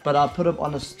hull, but I put it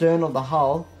on the stern of the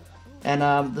hull, and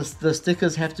the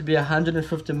stickers have to be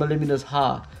 150 millimeters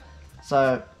high.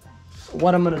 So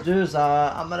what I'm going to do is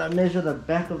I'm going to measure the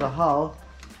back of the hull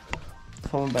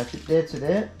from about there to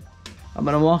there. I'm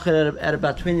going to mark it at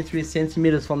about 23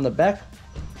 centimeters from the back.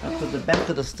 I put the back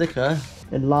of the sticker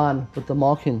in line with the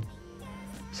marking.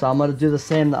 So I'm going to do the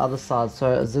same the other side,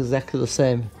 so it's exactly the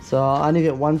same. So I only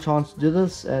get one chance to do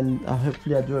this, and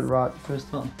hopefully I do it right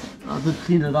first time. I did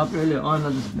clean it up earlier on,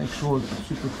 I just make sure it's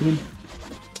super clean.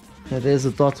 Okay, there's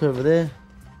the dot over there.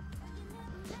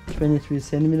 23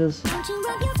 centimeters.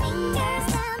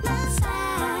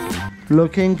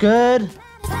 Looking good.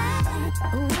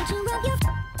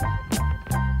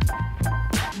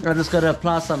 I just got to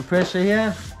apply some pressure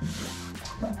here.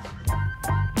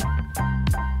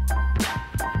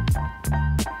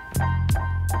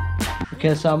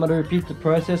 Okay, so I'm going to repeat the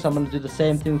process. I'm going to do the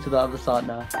same thing to the other side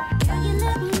now.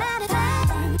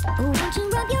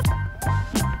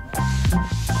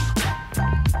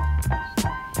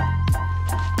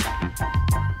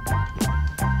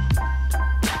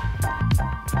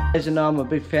 As you know, I'm a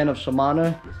big fan of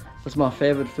Shimano. It's my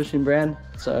favorite fishing brand.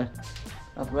 So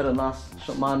I've got a nice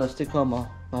Shimano sticker on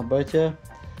my boat here.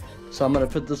 So I'm going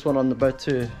to put this one on the boat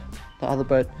too. The other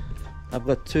boat, I've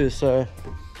got two, so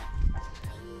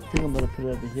I think I'm going to put it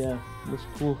over here. Looks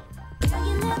cool.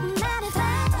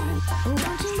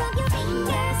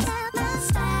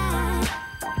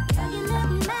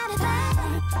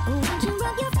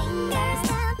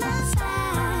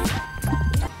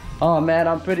 Oh man,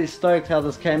 I'm pretty stoked how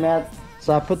this came out.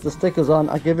 So I put the stickers on.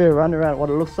 I'll give you a run around what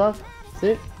it looks like.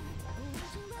 See?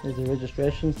 There's the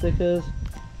registration stickers.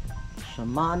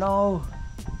 Shimano.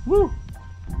 Woo!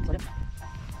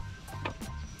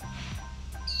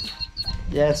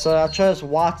 Yeah, so I chose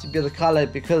white to be the color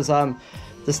because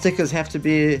the stickers have to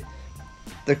be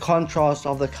the contrast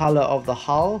of the color of the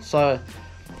hull. So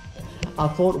I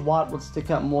thought white would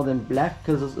stick out more than black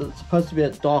because it's supposed to be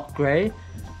a dark gray.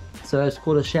 So it's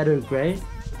called a shadow gray.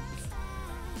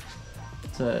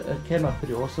 So it came out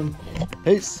pretty awesome.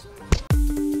 Peace.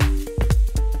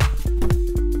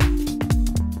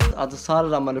 I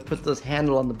decided I'm going to put this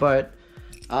handle on the boat.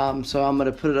 So I'm going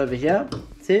to put it over here.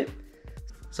 See?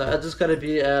 So it's just got to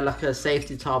be like a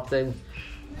safety type thing.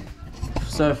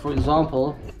 So for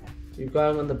example, you're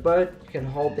going on the boat, you can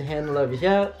hold the handle over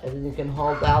here, and then you can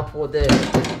hold the outboard there.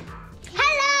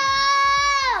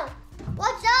 Hello!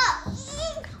 What's up?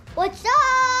 What's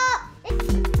up?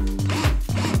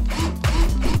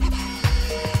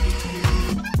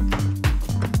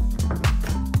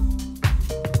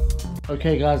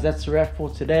 Okay guys, that's the wrap for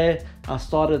today. I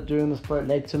started doing this boat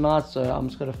late tonight, so I'm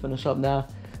just going to finish up now.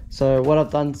 So what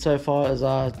I've done so far is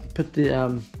I put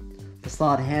the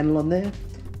side handle on there.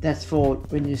 That's for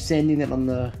when you're sanding it on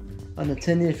the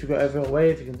tinny. If you go over a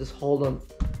wave, you can just hold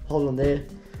on there,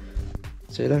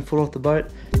 so you don't fall off the boat.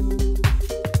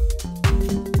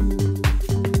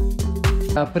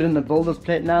 I put in the builder's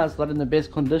plate now. It's not in the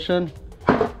best condition,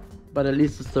 but at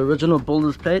least it's the original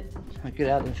builder's plate. I'll get it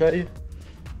out and show you.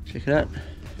 Check it out.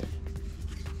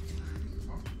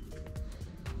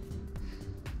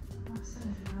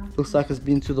 Looks like it's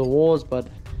been through the wars, but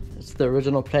it's the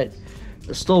original plate.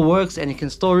 It still works and you can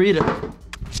still read it.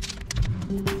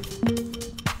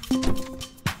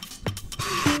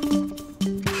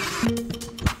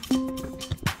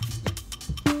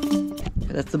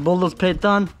 Okay, that's the builder's plate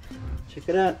done. Check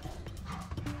it out.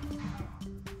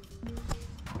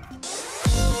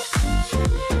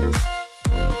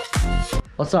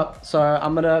 What's up? So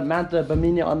I'm gonna mount the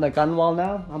Bimini on the gunwale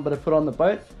now. I'm gonna put on the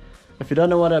boat. If you don't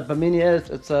know what a Bimini is,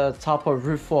 it's a type of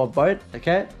roof for a boat,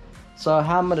 okay? So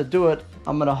how I'm gonna do it,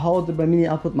 I'm gonna hold the Bimini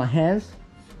up with my hands,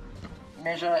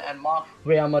 measure and mark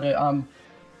where I'm gonna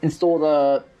install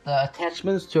the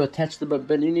attachments to attach the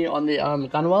Bimini on the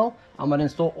gunwale. I'm gonna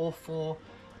install all four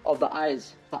of the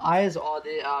eyes. The eyes are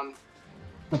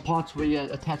the parts where you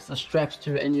attach the straps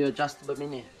to and you adjust the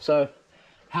Bimini. So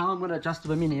how I'm going to adjust the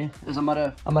Bimini is I'm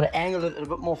going to angle it a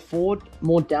bit more forward,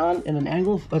 more down in an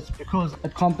angle. That's because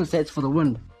it compensates for the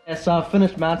wind. Yeah, so I've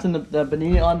finished mounting the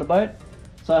Bimini on the boat.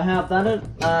 So how I've done it,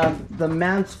 the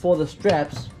mounts for the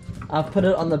straps, I've put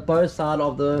it on the bow side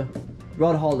of the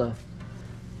rod holder.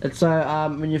 And so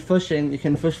when you're fishing, you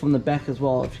can fish from the back as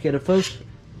well. If you get a fish,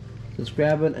 just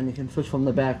grab it and you can fish from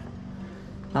the back.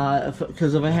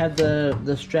 Because if I have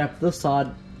the strap this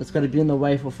side, it's going to be in the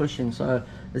way for fishing, so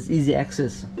it's easy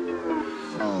access.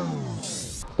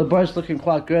 The boat's looking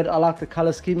quite good. I like the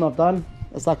color scheme I've done.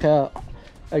 It's like a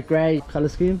grey color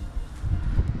scheme.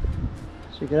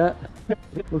 Check it out.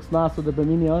 Looks nice with the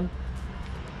Bimini on.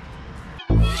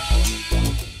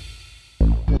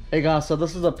 Hey guys, so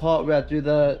this is the part where I do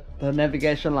the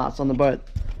navigation lights on the boat.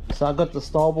 So I got the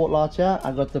starboard light here,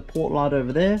 I got the port light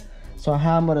over there. So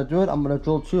how I'm going to do it, I'm going to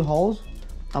drill two holes.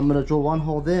 I'm going to drill one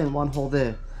hole there and one hole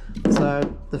there.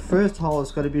 So the first hole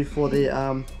is going to be for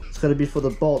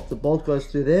the bolt. The bolt goes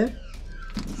through there,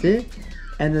 see,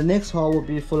 and the next hole will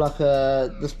be for like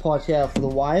this part here for the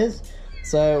wires.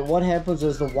 So what happens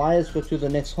is the wires go through the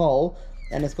next hole,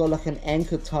 and it's got like an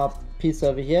anchor type piece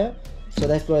over here, so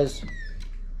that goes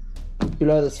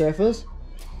below the surface.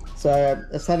 So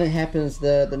if something happens,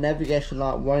 the navigation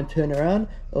light won't turn around,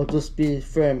 it'll just be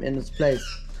firm in its place.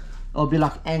 It'll be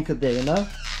like anchored there, you know.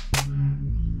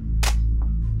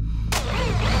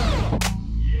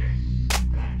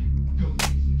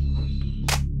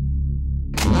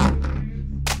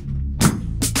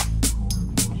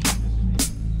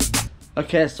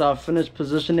 Okay, so I've finished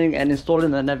positioning and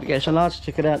installing the navigation lights.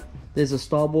 Check it out. There's a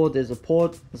starboard, there's a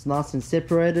port. It's nice and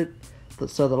separated,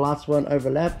 so the lights won't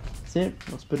overlap. See,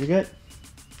 that's pretty good.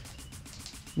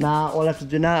 Now all I have to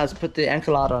do now is put the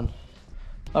anchor light on.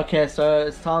 Okay, so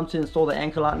it's time to install the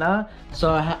anchor light now.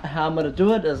 So how I'm gonna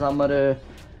do it is I'm gonna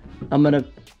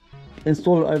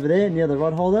install it over there near the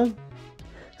rod holder.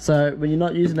 So when you're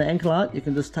not using the anchor light, you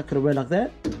can just tuck it away like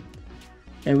that,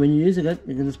 and when you're using it,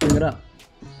 you can just bring it up.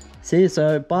 See,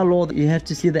 so by law you have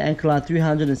to see the anchor light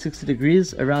 360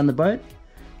 degrees around the boat.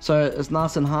 So it's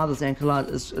nice and high, this anchor light.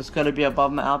 It's going to be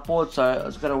above my outboard, so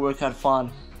it's going to work out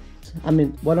fine. I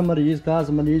mean, what I'm going to use, guys,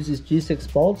 I'm going to use these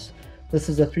G6 bolts. This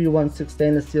is a 316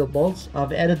 stainless steel bolts.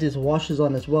 I've added these washers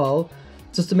on as well,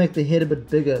 just to make the head a bit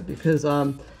bigger, because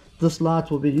this light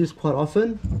will be used quite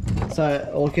often. So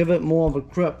I'll give it more of a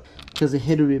grip, because the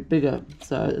head will be bigger.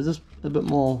 So it's just a bit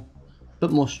more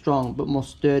strong, a bit more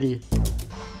sturdy.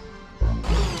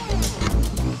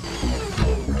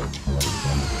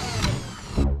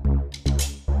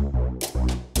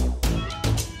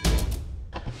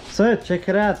 So check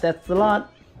it out, that's the light.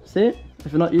 See,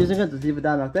 if you're not using it, just leave it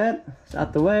down like that. It's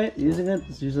out the way. Using it,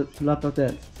 just use it, pull up like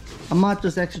that. I might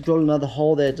just actually drill another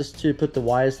hole there just to put the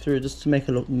wires through, just to make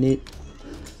it look neat.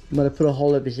 I'm gonna put a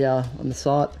hole over here on the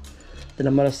side, then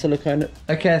I'm gonna silicone it.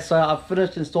 Okay, so I've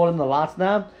finished installing the lights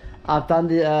now. I've done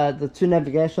the two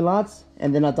navigation lights,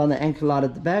 and then I've done the anchor light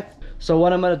at the back. So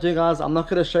what I'm going to do, guys, I'm not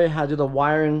going to show you how to do the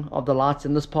wiring of the lights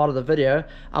in this part of the video.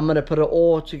 I'm going to put it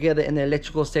all together in the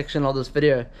electrical section of this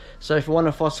video. So if you want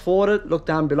to fast forward it, look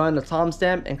down below in the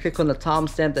timestamp and click on the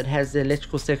timestamp that has the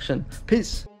electrical section.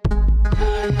 Peace.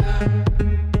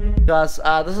 Guys,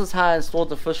 this is how I installed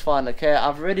the fish finder. Okay,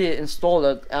 I've already installed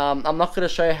it. I'm not going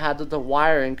to show you how I did the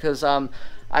wiring, because I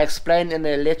explained in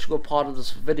the electrical part of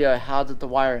this video how I did the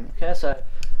wiring. Okay, so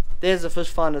there's the fish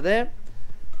finder there.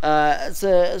 It's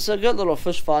a good little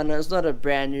fish finder. It's not a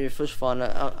brand new fish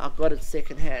finder. I got it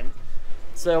second hand.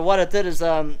 So what I did is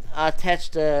I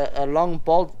attached a long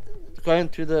bolt going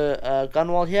through the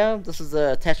gunwale here. This is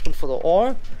the attachment for the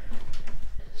oar.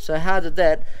 So how I did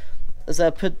that is I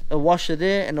put a washer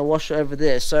there and a washer over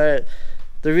there. So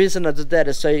the reason I did that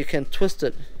is so you can twist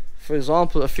it. For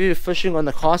example, if you're fishing on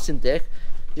the casting deck,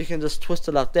 you can just twist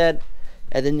it like that,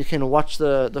 and then you can watch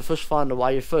the fish finder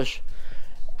while you fish.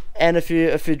 And if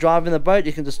you're driving the boat,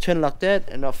 you can just turn it like that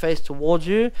and it'll face towards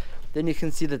you. Then you can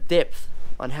see the depth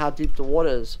on how deep the water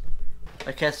is.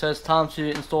 Okay, so it's time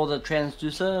to install the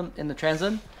transducer in the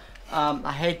transom.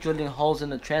 I hate drilling holes in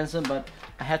the transom, but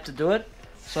I have to do it.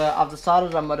 So I've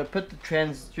decided I'm going to put the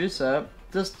transducer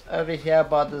just over here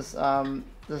by this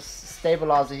this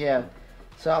stabilizer here.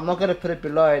 So I'm not going to put it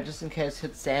below, just in case it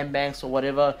hits sandbanks or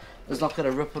whatever. It's not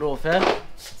going to rip it off here.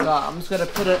 So I'm just going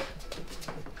to put it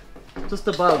just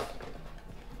above,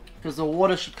 because the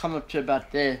water should come up to about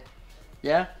there.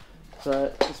 Yeah,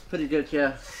 so it's pretty good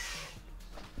here.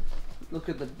 Look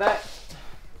at the back,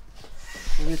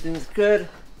 everything's good.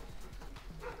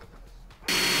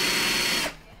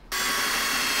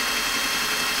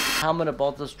 How I'm gonna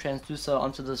bolt this transducer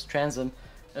onto this transom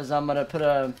is I'm gonna put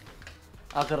I've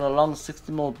got a long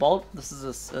 60mm bolt. This is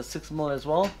a 6mm as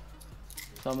well.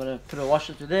 So I'm gonna put a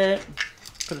washer through there,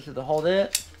 put it through the hole there.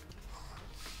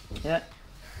 Yeah,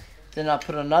 then I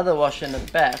put another washer in the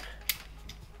back.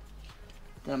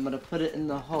 Then I'm going to put it in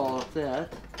the hole like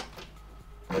that.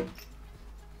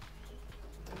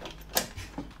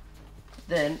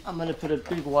 Then I'm going to put a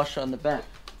big washer on the back.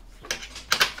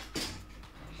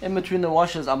 In between the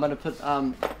washers I'm going to put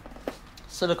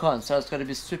silicone, so it's going to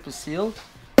be super sealed,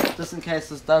 just in case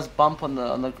this does bump on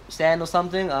the sand or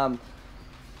something.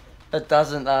 It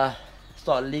doesn't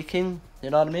start leaking. You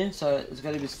know what I mean? So it's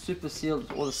going to be super sealed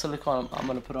with all the silicone I'm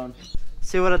going to put on.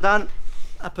 See what I've done?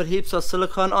 I put heaps of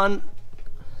silicone on.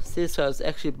 See, so it's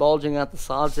actually bulging out the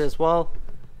sides there as well.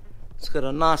 It's got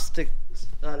a nice thick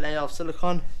layer of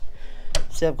silicone.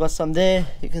 See, I've got some there.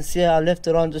 You can see I left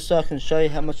it on just so I can show you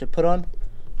how much I put on.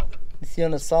 You see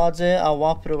on the sides there, I'll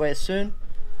wipe it away soon.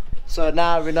 So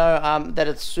now we know that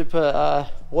it's super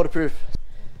waterproof.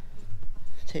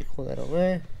 Take all that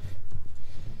away.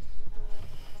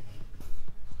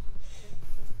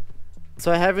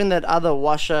 So having that other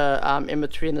washer in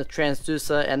between the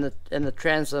transducer and the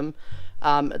transom,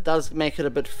 it does make it a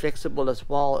bit flexible as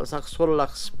well. It's like sort of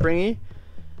like springy,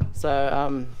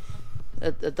 so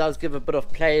it does give a bit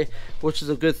of play, which is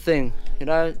a good thing, you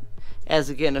know. As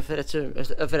again, if it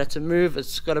had to move,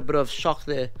 it's got a bit of shock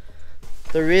there.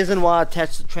 The reason why I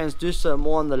attached the transducer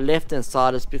more on the left hand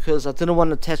side is because I didn't want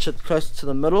to attach it close to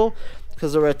the middle,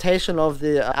 because the rotation of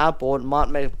the outboard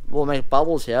will make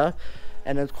bubbles here,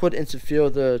 and it could interfere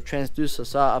with the transducer.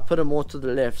 So I put it more to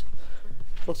the left.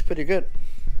 Looks pretty good.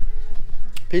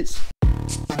 Peace.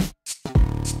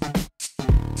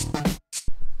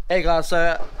 Hey guys,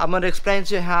 so I'm going to explain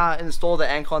to you how I install the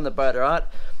anchor on the boat, alright?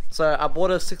 So I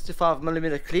bought a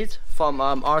 65mm cleat from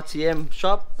RTM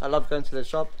shop. I love going to the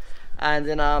shop. And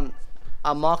then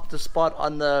I marked the spot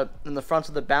in the front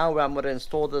of the bow where I'm going to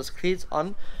install this cleat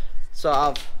on.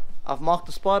 So I've marked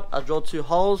the spot. I drilled 2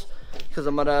 holes because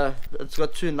it's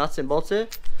got 2 nuts and bolts here.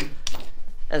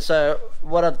 And so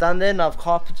what I've done then, I've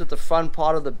carpeted the front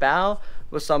part of the bow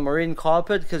with some marine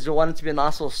carpet, because you want it to be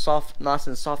nice and soft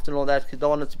and all that, because you don't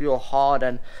want it to be all hard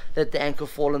and let the anchor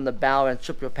fall in the bow and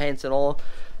chip your paints and all.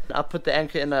 I put the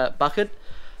anchor in a bucket.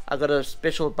 I got a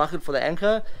special bucket for the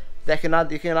anchor. You can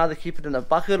either keep it in a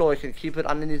bucket, or you can keep it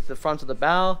underneath the front of the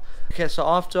bow. Okay, so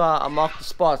after I marked the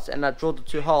spots and I drilled the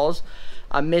 2 holes,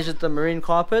 I measured the marine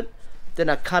carpet. Then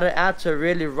I cut it out to a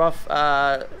really rough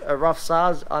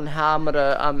size on how I'm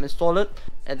gonna install it.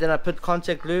 And then I put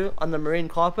contact glue on the marine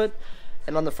carpet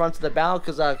and on the front of the bow,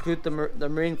 because I glued the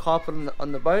marine carpet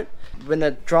on the boat. When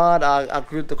it dried, I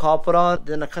glued the carpet on.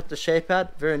 Then I cut the shape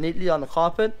out very neatly on the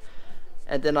carpet,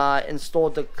 and then I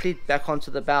installed the cleat back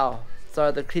onto the bow.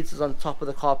 So the cleat is on top of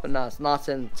the carpet now. It's nice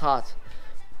and tight.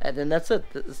 And then that's it.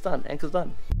 It's done. Anchor's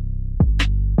done.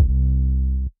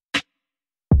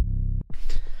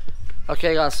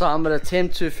 Okay guys, so I'm going to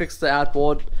attempt to fix the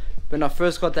outboard. When I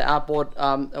first got the outboard,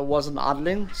 it wasn't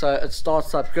idling, so it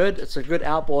starts up good. It's a good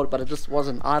outboard, but it just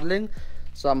wasn't idling.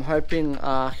 So I'm hoping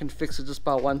I can fix it just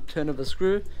by 1 turn of a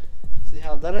screw. See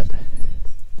how I've done it?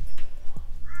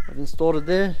 I've installed it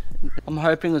there. I'm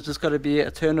hoping it's just got to be a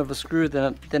turn of a screw,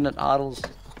 then it idles.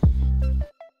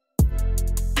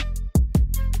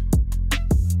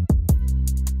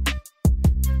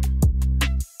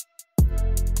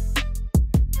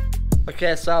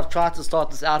 Okay, so I've tried to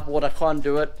start this outboard. I can't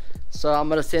do it. So I'm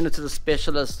going to send it to the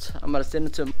specialist. I'm going to send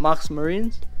it to Mark's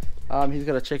Marines. He's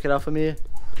going to check it out for me.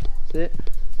 See?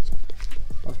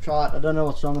 I've tried. I don't know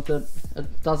what's wrong with it.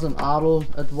 It doesn't idle.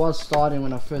 It was starting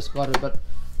when I first got it, but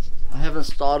I haven't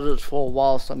started it for a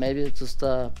while, so maybe it's just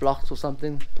blocked or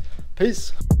something.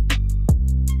 Peace.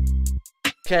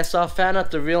 Okay, so I found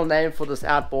out the real name for this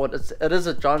outboard. It is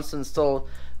a Johnson still.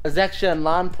 It's actually a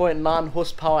 9.9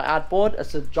 horsepower outboard.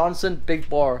 It's a Johnson big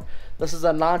bore. This is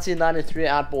a 1993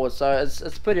 outboard, so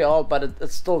it's pretty old, but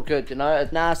it's still good, you know.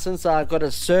 Now since I got it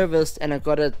serviced and I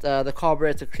got it the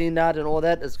carburetor cleaned out and all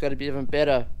that, it's going to be even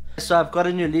better. So I've got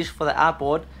a new leash for the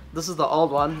outboard. This is the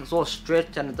old one. It's all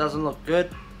stretched and it doesn't look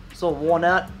good. It's all worn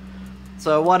out.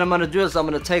 So what I'm going to do is I'm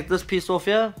going to take this piece off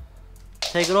here,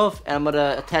 take it off, and I'm going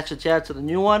to attach it here to the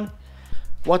new one.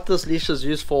 What this leash is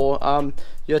used for,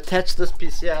 you attach this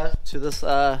piece here to this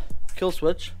kill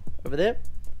switch over there,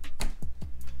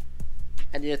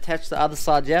 and you attach the other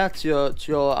side here to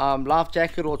your life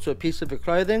jacket or to a piece of your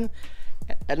clothing.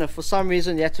 And if for some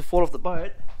reason you have to fall off the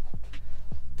boat,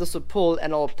 this will pull,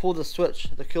 and it'll pull the switch,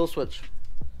 the kill switch,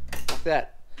 like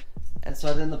that, and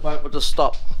so then the boat will just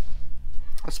stop.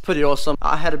 It's pretty awesome.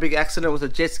 I had a big accident with a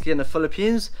jet ski in the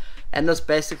Philippines, and this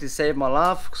basically saved my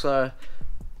life, so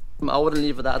I wouldn't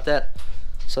leave without that.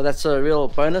 So that's a real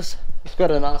bonus. It's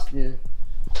got a nice new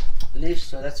leash,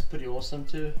 so that's pretty awesome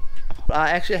too.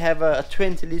 I actually have a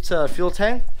 20-litre fuel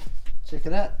tank. Check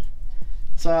it out.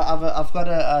 So I've got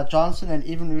a Johnson and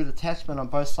even root attachment on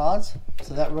both sides,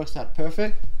 so that works out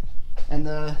perfect. And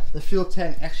the fuel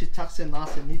tank actually tucks in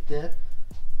nice and neat there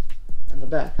in the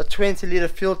back. A 20-litre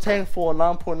fuel tank for a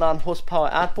 9.9 horsepower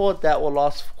outboard, that will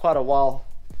last for quite a while.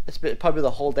 It's probably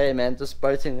the whole day, man, just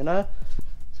boating, you know.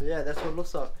 So yeah, that's what it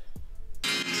looks like.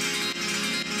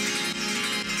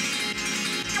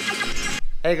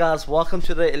 Hey guys, welcome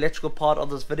to the electrical part of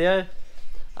this video.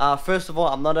 First of all,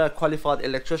 I'm not a qualified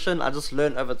electrician. I just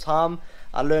learned over time.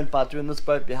 I learned by doing this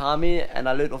boat behind me, and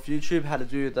I learned off YouTube how to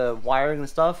do the wiring and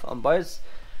stuff on boats.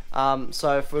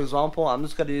 So for example, I'm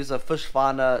just going to use a fish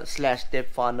finder /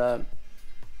 depth finder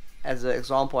as an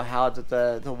example how I did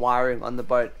the wiring on the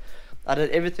boat. I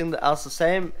did everything else the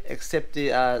same except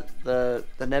the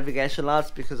navigation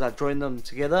lights, because I joined them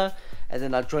together, and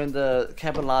then I joined the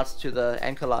cabin lights to the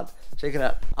anchor light. Check it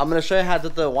out. I'm going to show you how I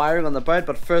did the wiring on the boat,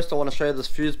 but first I want to show you this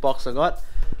fuse box I got.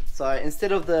 So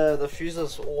instead of the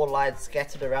fuses all light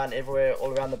scattered around everywhere,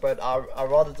 all around the boat, I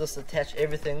rather just attach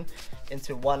everything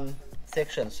into one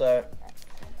section. So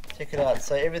check it out.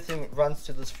 So everything runs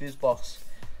to this fuse box.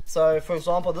 So for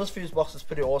example, this fuse box is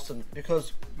pretty awesome,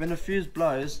 because when a fuse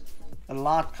blows, a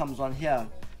light comes on here.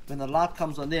 When the light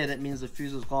comes on there, that means the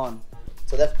fuse is gone.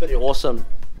 So that's pretty awesome.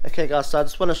 Okay guys, so I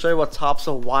just want to show you what types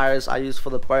of wires I use for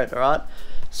the boat, alright?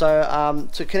 So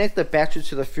to connect the battery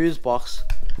to the fuse box,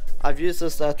 I've used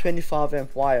this 25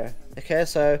 amp wire. Okay,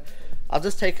 so I've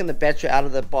just taken the battery out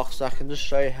of the box so I can just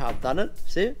show you how I've done it.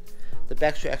 See, the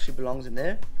battery actually belongs in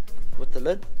there with the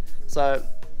lid. So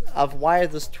I've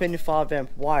wired this 25 amp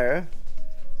wire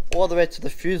all the way to the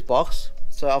fuse box.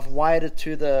 So I've wired it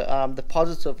to the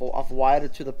positive, or I've wired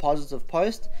it to the positive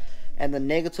post, and the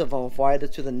negative, I've wired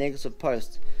it to the negative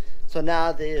post. So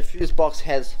now the fuse box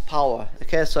has power.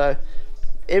 Okay, so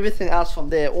everything else from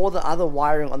there, all the other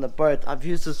wiring on the boat, I've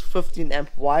used this 15 amp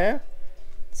wire.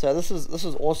 So this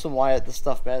is awesome wire, this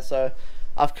stuff, man. So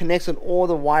I've connected all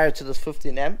the wire to this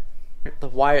 15 amp. The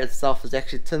wire itself is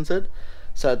actually tinted,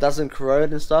 so it doesn't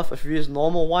corrode and stuff. If you use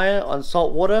normal wire on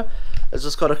salt water, it's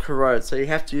just got to corrode, so you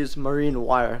have to use marine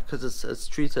wire because it's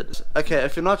treated. Okay,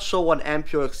 if you're not sure what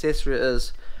amp your accessory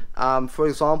is, for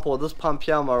example, this pump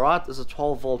here on my right is a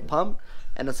 12 volt pump,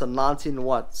 and it's a 19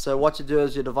 watt. So what you do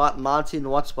is you divide 19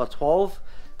 watts by 12,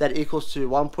 that equals to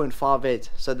 1.58,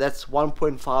 so that's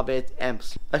 1.58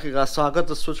 amps. Okay guys, so I got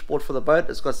the switchboard for the boat.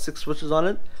 It's got 6 switches on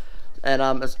it,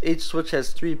 and each switch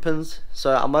has 3 pins,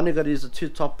 so I'm only going to use the 2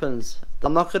 top pins.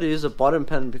 I'm not going to use the bottom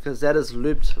pin because that is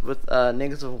looped with a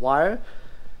negative wire,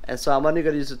 and so I'm only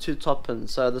going to use the 2 top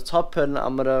pins. So the top pin,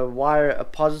 I'm going to wire a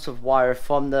positive wire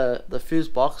from the fuse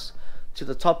box to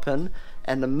the top pin,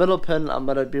 and the middle pin, I'm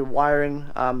going to be wiring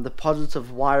the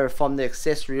positive wire from the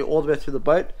accessory all the way through the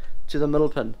boat to the middle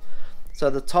pin.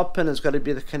 So the top pin is going to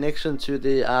be the connection to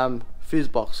the fuse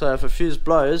box. So if a fuse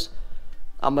blows,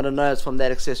 I'm going to know it's from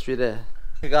that accessory there.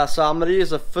 Okay guys, so I'm going to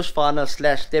use a fish finder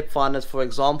 / depth finder for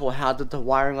example how I did the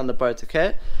wiring on the boat.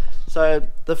 Okay, so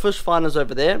the fish finder is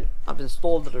over there. I've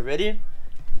installed it already.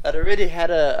 It already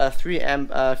had a 3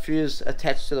 amp fuse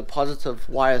attached to the positive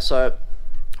wire. So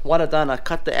what I've done, I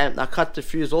cut the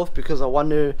fuse off because I want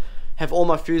to have all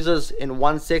my fuses in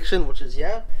one section, which is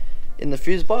here in the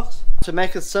fuse box. To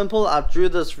make it simple, I drew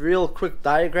this real quick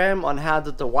diagram on how I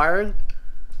did the wiring.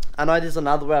 I know there's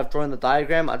another way of drawing the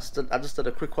diagram. I just did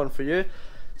a quick one for you.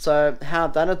 So how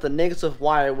I've done it, the negative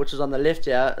wire, which is on the left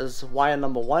here, is wire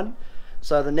number 1.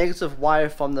 So the negative wire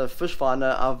from the fish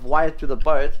finder, I've wired to the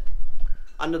boat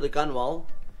under the gunwale,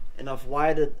 and I've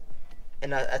wired it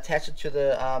and I attach it to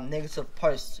the negative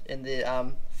post in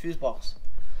the fuse box.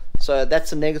 So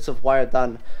that's the negative wire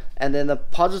done. And then the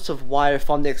positive wire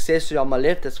from the accessory on my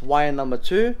left, that's wire number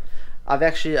 2. I've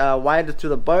actually wired it to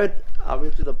the boat. I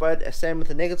went to the boat, same with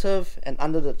the negative, and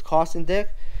under the casting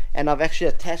deck, and I've actually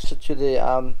attached it to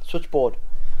the switchboard.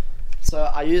 So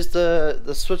I used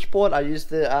the switchboard. I used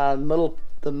the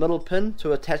middle pin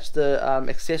to attach the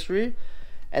accessory,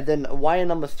 and then wire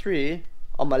number 3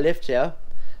 on my left here,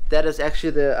 that is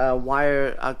actually the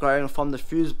wire going from the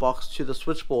fuse box to the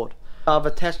switchboard. I've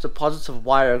attached the positive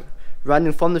wire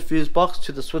running from the fuse box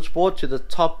to the switchboard to the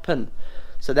top pin.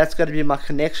 So that's going to be my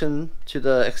connection to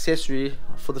the accessory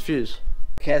for the fuse.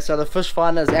 Okay, so the fish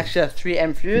finder is actually a 3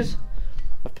 amp fuse.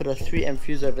 I put a 3 amp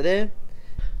fuse over there.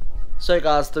 So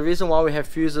guys, the reason why we have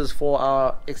fuses for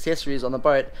our accessories on the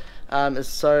boat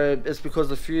is because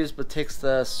the fuse protects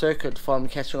the circuit from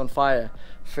catching on fire.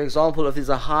 For example, if there's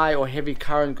a high or heavy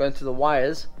current going through the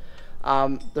wires,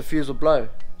 the fuse will blow.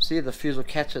 See, the fuse will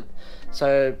catch it.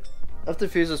 So if the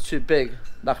fuse is too big,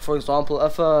 like for example,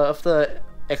 if the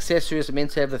accessory is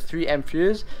meant to have a 3 amp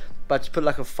fuse, but you put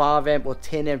like a 5 amp or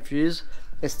 10 amp fuse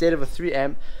instead of a 3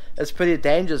 amp, it's pretty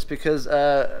dangerous, because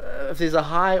if there's a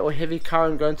high or heavy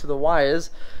current going to the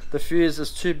wires, the fuse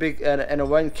is too big and it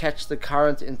won't catch the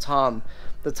current in time.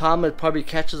 The time it probably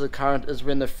catches the current is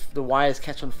when the wires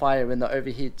catch on fire, when they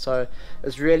overheat. So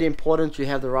it's really important you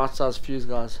have the right size fuse,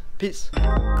 guys. Peace.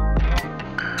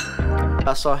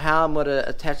 So how I'm going to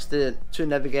attach the 2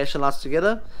 navigation lights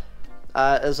together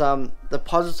is the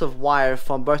positive wire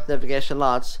from both navigation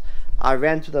lights I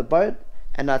ran to the boat,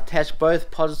 and I attached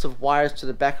both positive wires to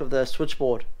the back of the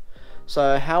switchboard.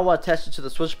 So how I attached it to the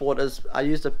switchboard is I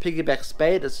used a piggyback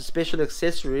spade. It's a special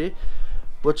accessory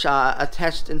which I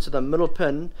attached into the middle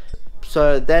pin,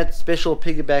 So that special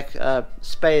piggyback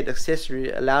spade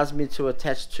accessory allows me to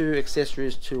attach 2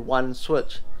 accessories to one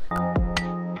switch.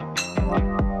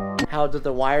 How I did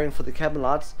the wiring for the cabin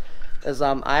lights is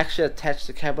I actually attached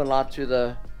the cabin light to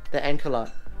the anchor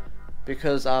light,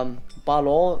 because by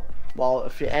law, well,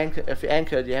 if you're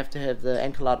anchored, you have to have the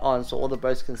anchor light on so all the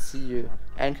boats can see you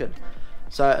anchored.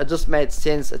 So it just made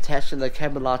sense attaching the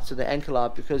cabin lights to the anchor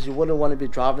light, because you wouldn't want to be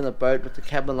driving the boat with the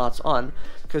cabin lights on,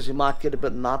 because you might get a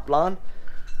bit night blind.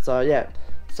 So yeah,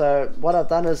 so what I've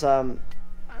done is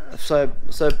so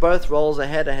both rolls I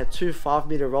had 2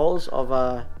 5-meter rolls of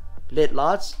LED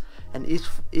lights, and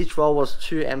each roll was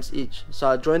 2 amps each. So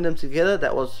I joined them together,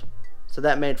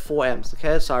 that made 4 amps.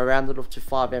 Okay, so I rounded off to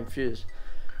 5 amp fuse.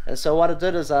 And so what I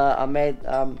did is I made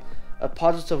one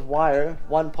positive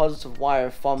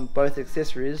wire from both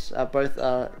accessories, both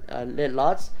LED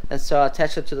lights, and so I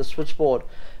attached it to the switchboard.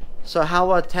 So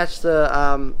how I attach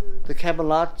the cabin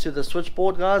light to the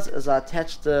switchboard, guys, is I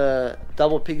attached the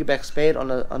double piggyback spade on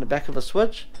the back of a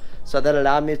switch. So that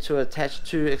allowed me to attach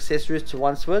 2 accessories to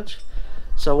one switch.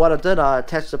 So what I did, I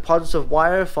attached the positive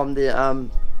wire from the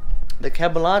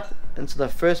cabin light into the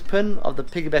first pin of the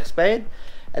piggyback spade,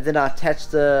 and then I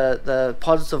attached the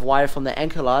positive wire from the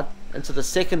anchor light into the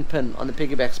second pin on the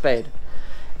piggyback spade.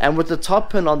 And with the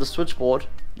top pin on the switchboard,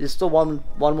 there's still one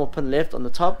more pin left on the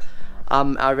top.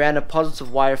 I ran a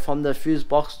positive wire from the fuse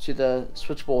box to the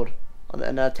switchboard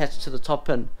and I attached it to the top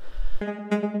pin.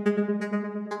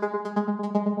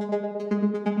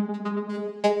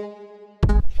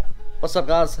 What's up,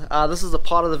 guys? This is a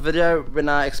part of the video when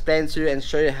I explain to you and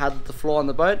show you how to do the floor on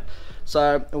the boat.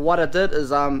 So what I did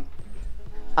is I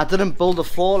didn't build a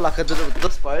floor like I did it with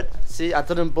this boat. See, I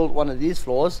didn't build one of these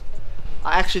floors.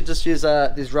 I actually just use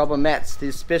these rubber mats,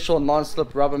 these special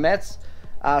non-slip rubber mats.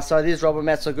 So these rubber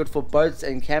mats are good for boats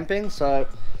and camping. So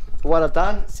what I've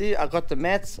done, see, I got the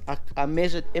mats, I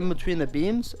measured in between the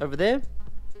beams over there,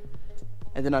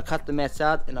 and then I cut the mats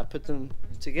out and I put them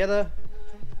together,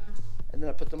 and then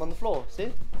I put them on the floor.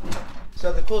 See?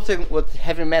 So the cool thing with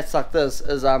having mats like this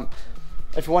is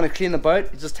if you want to clean the boat,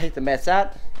 you just take the mats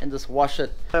out and just wash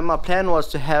it. So my plan was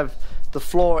to have the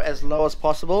floor as low as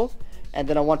possible, and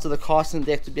then I wanted the casting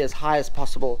deck to be as high as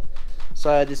possible.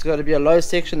 So there's got to be a low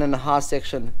section and a high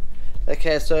section.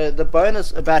 Okay, so the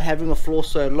bonus about having a floor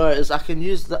so low is I can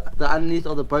use the underneath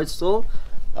of the boat still.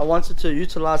 I wanted to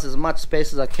utilize as much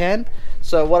space as I can.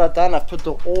 So what I've done, I've put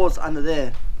the oars under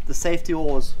there, the safety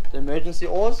oars, the emergency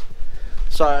oars.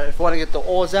 So if you want to get the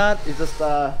oars out, you just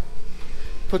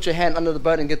put your hand under the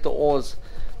boat and get the oars.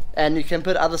 And you can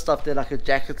put other stuff there like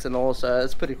jackets and all, so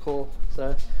it's pretty cool.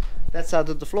 So that's how I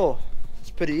did the floor.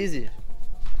 It's pretty easy.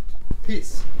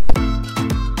 Peace.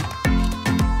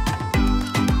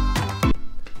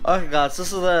 Okay, guys,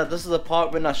 this is the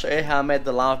part when I show you how I made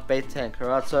the live bait tank.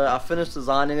 Alright, so I finished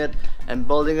designing it and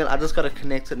building it. I just got to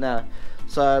connect it now.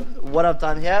 So what I've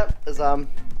done here is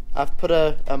I've put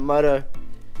a motor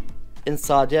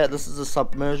inside here. This is a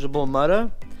submersible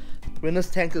motor. When this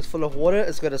tank is full of water,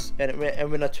 it's got to,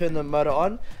 and when I turn the motor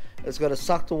on, it's got to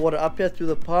suck the water up here through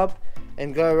the pipe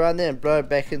and go around there and blow it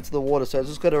back into the water. So it's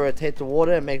just got to rotate the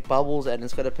water and make bubbles, and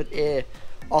it's got to put air,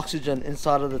 oxygen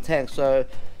inside of the tank, so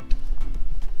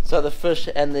the fish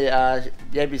and the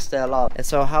yabbies stay alive. And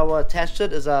so how I attached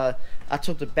it is I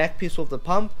took the back piece of the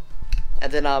pump,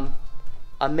 and then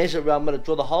I measured where I'm going to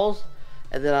drill the holes,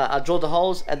 and then I drilled the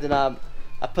holes, and then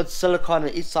I put silicone on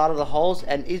each side of the holes,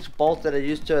 and each bolt that I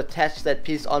used to attach that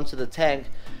piece onto the tank,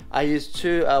 I used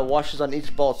 2 washers on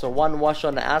each bolt. So 1 washer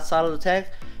on the outside of the tank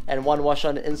and 1 washer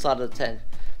on the inside of the tank.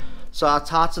 So I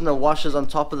tighten the washers on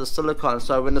top of the silicone,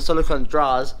 so when the silicone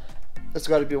dries, it's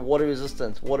got to be water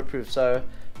resistant, waterproof, so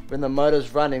when the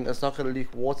motor's running, it's not going to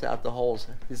leak water out the holes.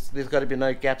 There's got to be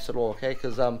no gaps at all, okay,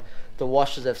 because the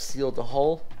washers have sealed the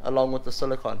hole along with the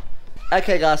silicone.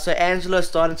 Okay, guys, so Angelo's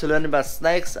starting to learn about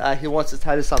snakes. He wants to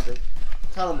tell you something.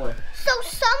 Tell him, boy. So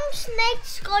some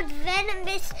snakes got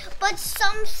venomous, but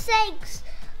some snakes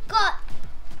got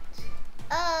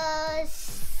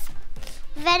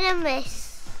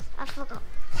venomous. I forgot.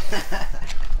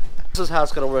 This is how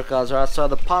it's gonna work, guys. Alright, so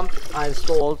the pump I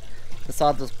installed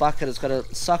inside this bucket is gonna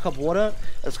suck up water.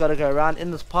 It's gonna go around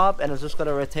in this pipe, and it's just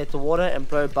gonna rotate the water and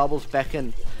blow bubbles back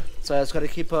in. So it's gonna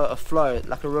keep a flow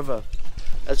like a river.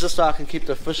 It's just so I can keep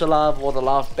the fish alive or the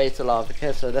live bait alive.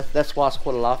 Okay, so that's why it's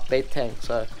called a live bait tank.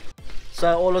 So it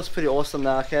all looks pretty awesome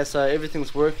now. Okay, so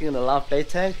everything's working in the live bait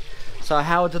tank. So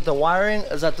how I did the wiring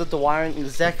is I did the wiring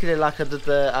exactly like I did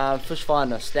the fish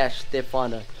finder / depth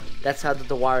finder. That's how I did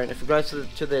the wiring. If you go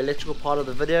to the electrical part of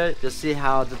the video, you'll see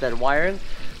how I did that wiring.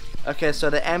 Okay, so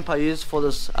the amp I used for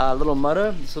this little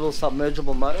motor, this little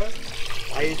submersible motor,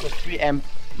 I used a 3 amp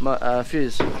my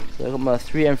fuse. So I got my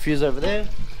 3M fuse over there.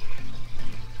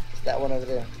 It's that one over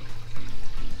there.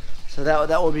 So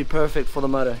that will be perfect for the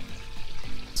motor.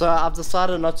 So I've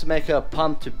decided not to make a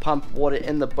pump to pump water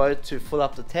in the boat to fill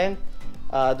up the tank.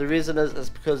 The reason is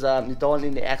because you don't want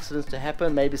any accidents to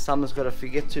happen. Maybe someone's got to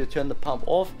forget to turn the pump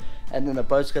off, and then the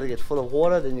boat's got to get full of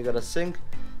water, then you got to sink.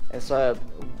 And so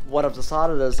what I've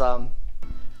decided is I'm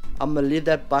gonna leave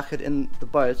that bucket in the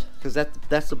boat, because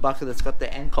that's the bucket that's got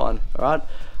the anchor on. Alright,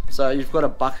 so you've got a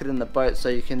bucket in the boat, so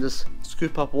you can just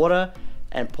scoop up water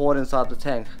and pour it inside the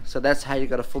tank. So that's how you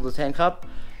got to fill the tank up.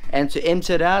 And to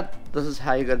empty it out, this is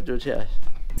how you got to do it here.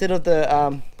 Instead of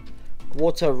the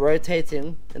water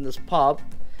rotating in this pipe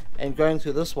and going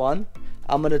to this one,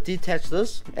 I'm going to detach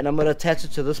this and I'm going to attach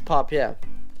it to this pipe here.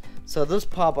 So this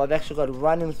pipe I've actually got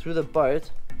running through the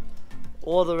boat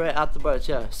all the way out the boat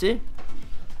here. See,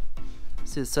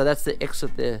 so that's the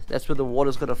exit there. That's where the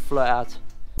water's going to flow out.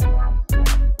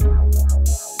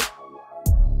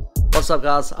 What's up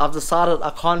guys, I've decided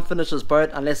I can't finish this boat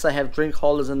unless I have drink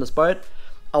holders in this boat.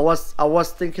 I was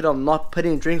thinking of not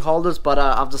putting drink holders, but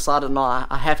I've decided no,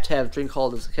 I have to have drink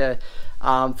holders. Okay,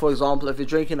 for example, if you're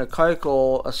drinking a Coke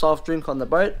or a soft drink on the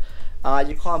boat,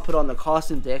 you can't put it on the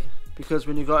casting deck, because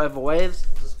when you go over waves,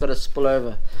 it's got to spill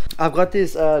over. I've got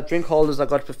these drink holders I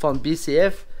got from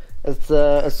BCF.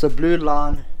 It's a blue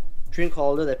line drink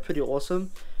holder. They're pretty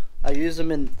awesome. I use them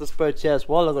in this boat here as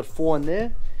well. I've got 4 in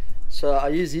there, so I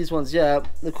use these ones here.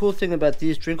 The cool thing about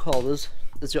these drink holders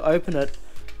is you open it,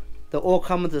 they all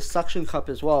come with a suction cup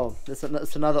as well.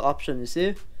 It's another option, you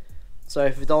see. So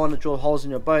if you don't want to drill holes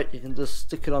in your boat, you can just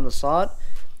stick it on the side,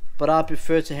 but I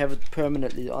prefer to have it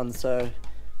permanently on, so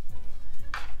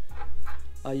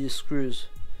I use screws.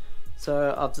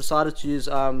 So I've decided to use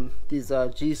these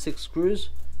G6 screws.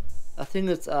 I think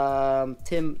it's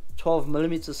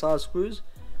 12mm size screws,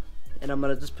 and I'm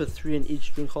going to just put 3 in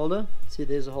each drink holder. See,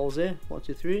 there's the holes there, 1,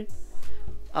 2, 3.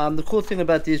 The cool thing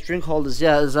about these drink holders,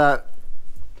 yeah, is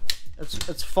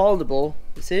it's foldable,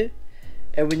 you see,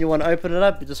 and when you want to open it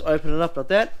up, you just open it up like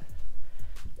that,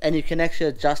 and you can actually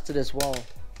adjust it as well.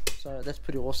 So that's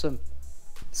pretty awesome.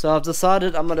 So I've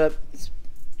decided I'm gonna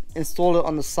install it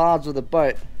on the sides of the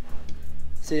boat.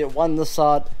 See, one this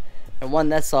side and one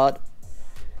that side.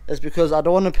 It's because I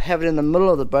don't want to have it in the middle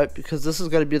of the boat, because this is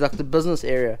going to be like the business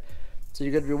area, so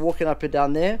you're going to be walking up and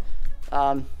down there.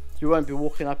 You won't be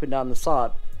walking up and down the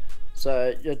side,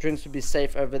 so your drinks will be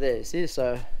safe over there, see.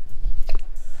 So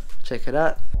check it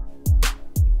out.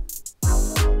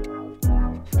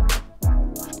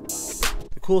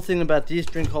 The cool thing about these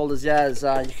drink holders, yeah, is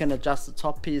you can adjust the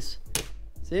top piece.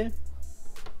 See,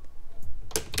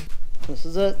 this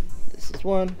is it. This is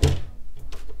one.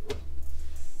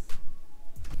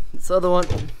 This other one.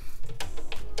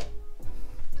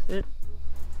 See?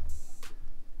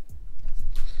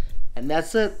 And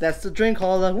that's it. That's the drink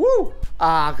holder. Woo!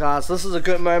 Ah guys, this is a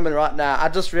good moment right now. I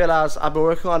just realized I've been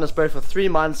working on this boat for 3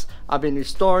 months. I've been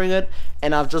restoring it,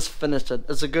 and I've just finished it.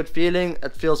 It's a good feeling.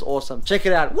 It feels awesome. Check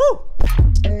it out. Woo!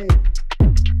 Hey.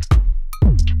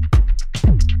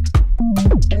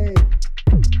 Hey. Hey.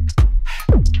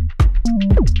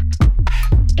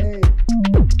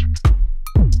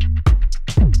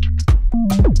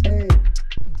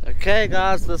 Okay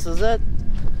guys, this is it.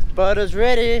 Boat is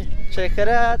ready. Check it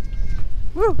out.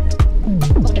 Woo! There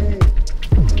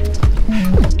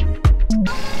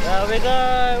we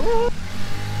go. Woo!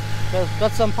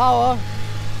 Got some power.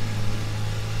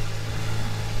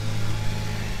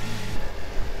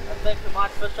 I think we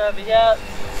might switch over here.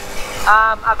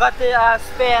 I got the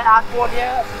spare outboard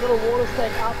here. It's a little water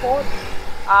stake outboard.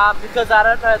 Because I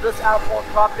don't know this outboard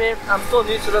properly. I'm still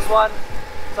new to this one.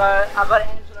 So I got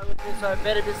Angela with me, so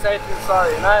better be safe than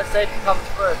sorry, you know? Safety comes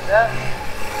first, yeah?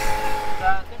 So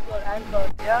I think we'll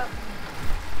anchor here.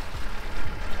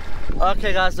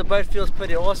 Okay guys, the boat feels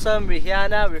pretty awesome. We're here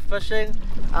now, we're fishing.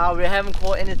 We haven't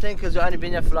caught anything because we've only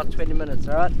been here for like 20 minutes,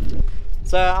 alright?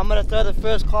 So I'm going to throw the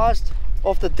first cast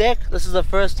off the deck. This is the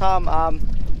first time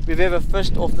we've ever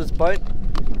fished off this boat.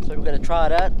 So we're going to try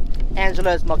it out.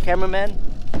 Angela is my cameraman.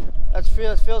 It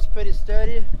feels pretty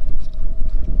sturdy. It's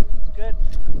good.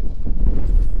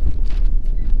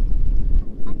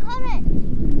 I got it.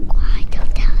 Why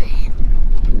don't tell him?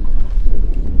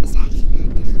 It's actually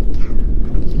not this camera.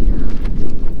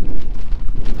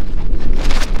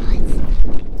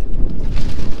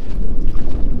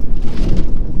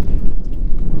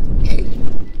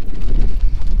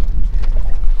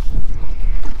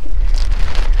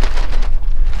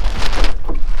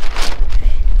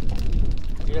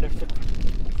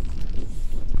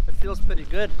 It feels pretty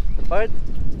good, the boat.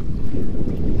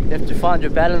 You have to find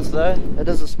your balance though. It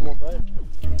is a small boat.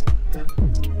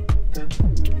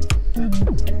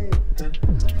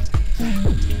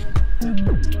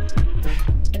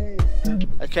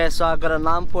 Okay, so I got a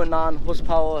 9.9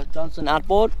 horsepower Johnson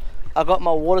outboard. I got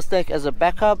my water stake as a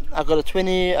backup. I got a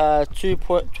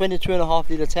 22.5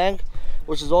 liter tank,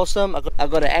 which is awesome. I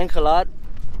got an anchor light.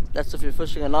 That's if you're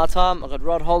fishing at night time. I got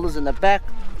rod holders in the back.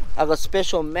 I got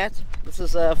special mat. This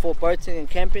is for boating and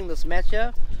camping, this mat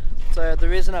here. So the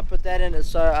reason I put that in is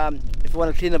so if you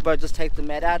want to clean the boat, just take the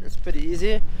mat out. It's pretty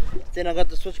easy. Then I got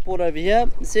the switchboard over here,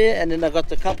 you see, and then I got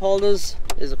the cup holders.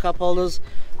 There's the cup holders.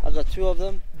 I got 2 of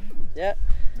them. Yeah.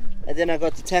 And then I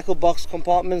got the tackle box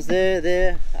compartments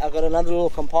there. I got another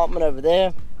little compartment over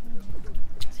there.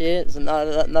 See, there's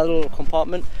another little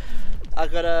compartment. I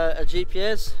got a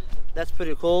GPS. That's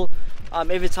pretty cool.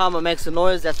 Every time it makes a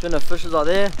noise, that's when the fishes are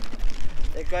there.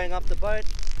 They're going up the boat.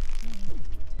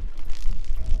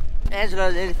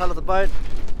 Angela nearly fell off the boat.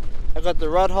 I got the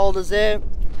rod holders there.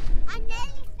 I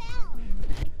nearly fell.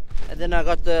 And then I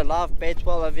got the live bait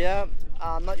well over here.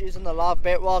 I'm not using the live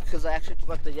bait well because I actually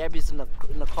forgot the yabbies in the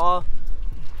car.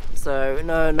 So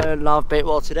no live bait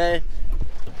well today.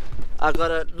 I got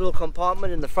a little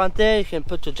compartment in the front there. You can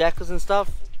put your jackets and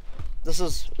stuff. This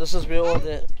is where all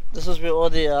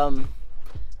the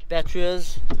battery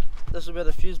is. This is where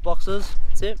the fuse box is.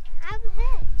 See?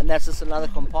 And that's just another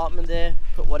compartment there.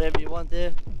 Put whatever you want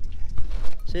there.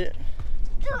 See?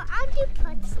 Oh, I'll do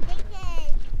put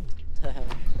stickers.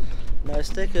 No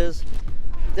stickers.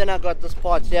 Then I got this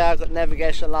part here. I got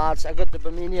navigation lights. I got the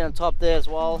Bimini on top there as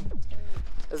well.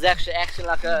 It's actually acting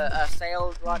like a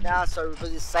sail right now, so we're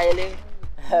busy sailing.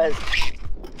 It's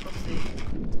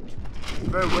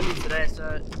very windy today,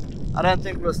 so I don't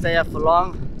think we'll stay up for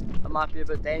long. It might be a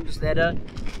bit dangerous later.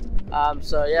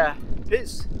 So yeah,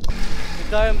 peace.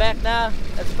 We're going back now.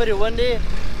 It's pretty windy.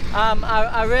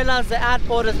 I realized the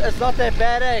outboard is not that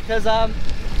bad, because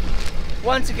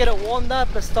once you get it warmed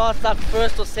up, it starts like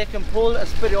first or second pull.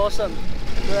 It's pretty awesome.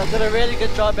 So I did a really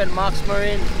good job at Marks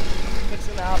Marine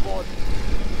fixing the outboard.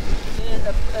 See,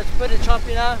 it's pretty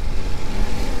choppy now.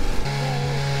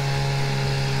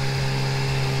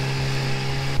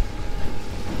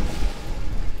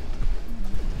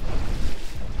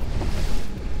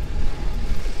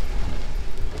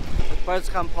 The boats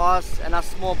come past and our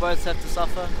small boats have to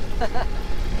suffer.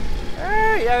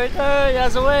 Hey, here we go,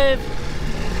 here's a wave.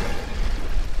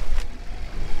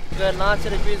 Go 90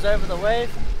 degrees over the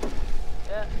wave.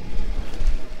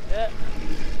 Yeah.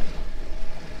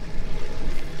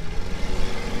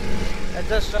 It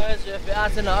just shows you if you're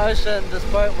out in the ocean, this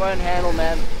boat won't handle,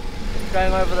 man.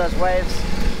 Going over those waves.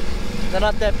 They're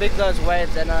not that big, those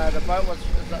waves, and the boat was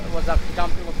like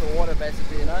jumping with the water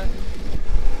basically, you know.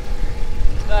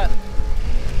 So,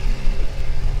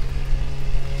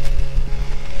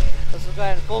 this is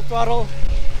going full throttle.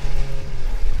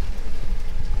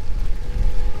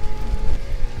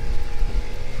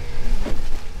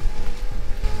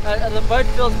 The boat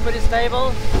feels pretty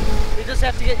stable. You just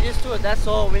have to get used to it, that's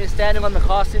all, when you're standing on the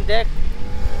casting deck.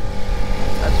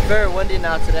 It's very windy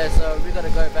now today, so we gotta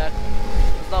go back.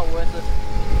 It's not worth it.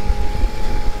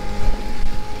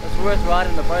 It's worth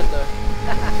riding the boat though.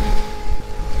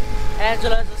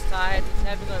 Angela's just tired, he's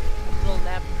having a little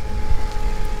nap.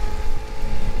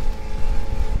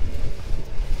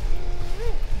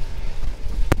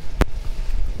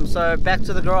 So back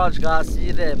to the garage, guys. See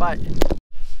you there, bye.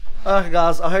 Okay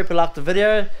guys, I hope you liked the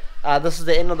video. This is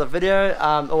the end of the video.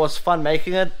 It was fun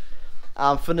making it.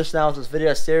 I'm finished now with this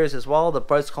video series as well. The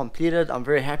boat's completed. I'm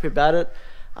very happy about it.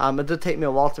 It did take me a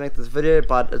while to make this video,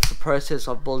 but it's the process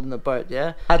of building the boat,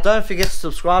 yeah. Don't forget to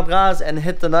subscribe, guys, and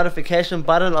hit the notification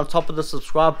button on top of the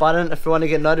subscribe button if you want to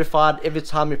get notified every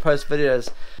time we post videos.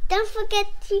 Don't forget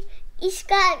to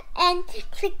subscribe and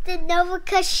click the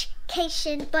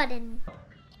notification button.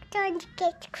 Don't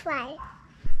forget to cry.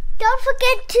 Don't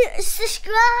forget to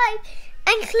subscribe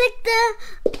and click the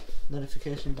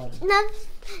Notification button.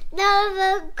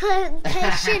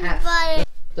 Notification button.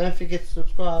 Don't forget to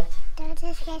subscribe. Don't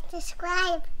forget to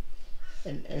subscribe.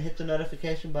 And hit the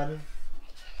notification button.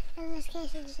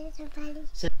 Notification button.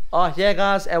 Oh yeah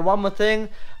guys, and one more thing,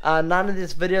 none of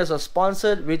these videos are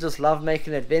sponsored. We just love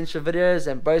making adventure videos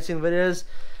and boating videos.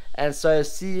 And so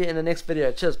see you in the next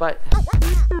video. Cheers, bye.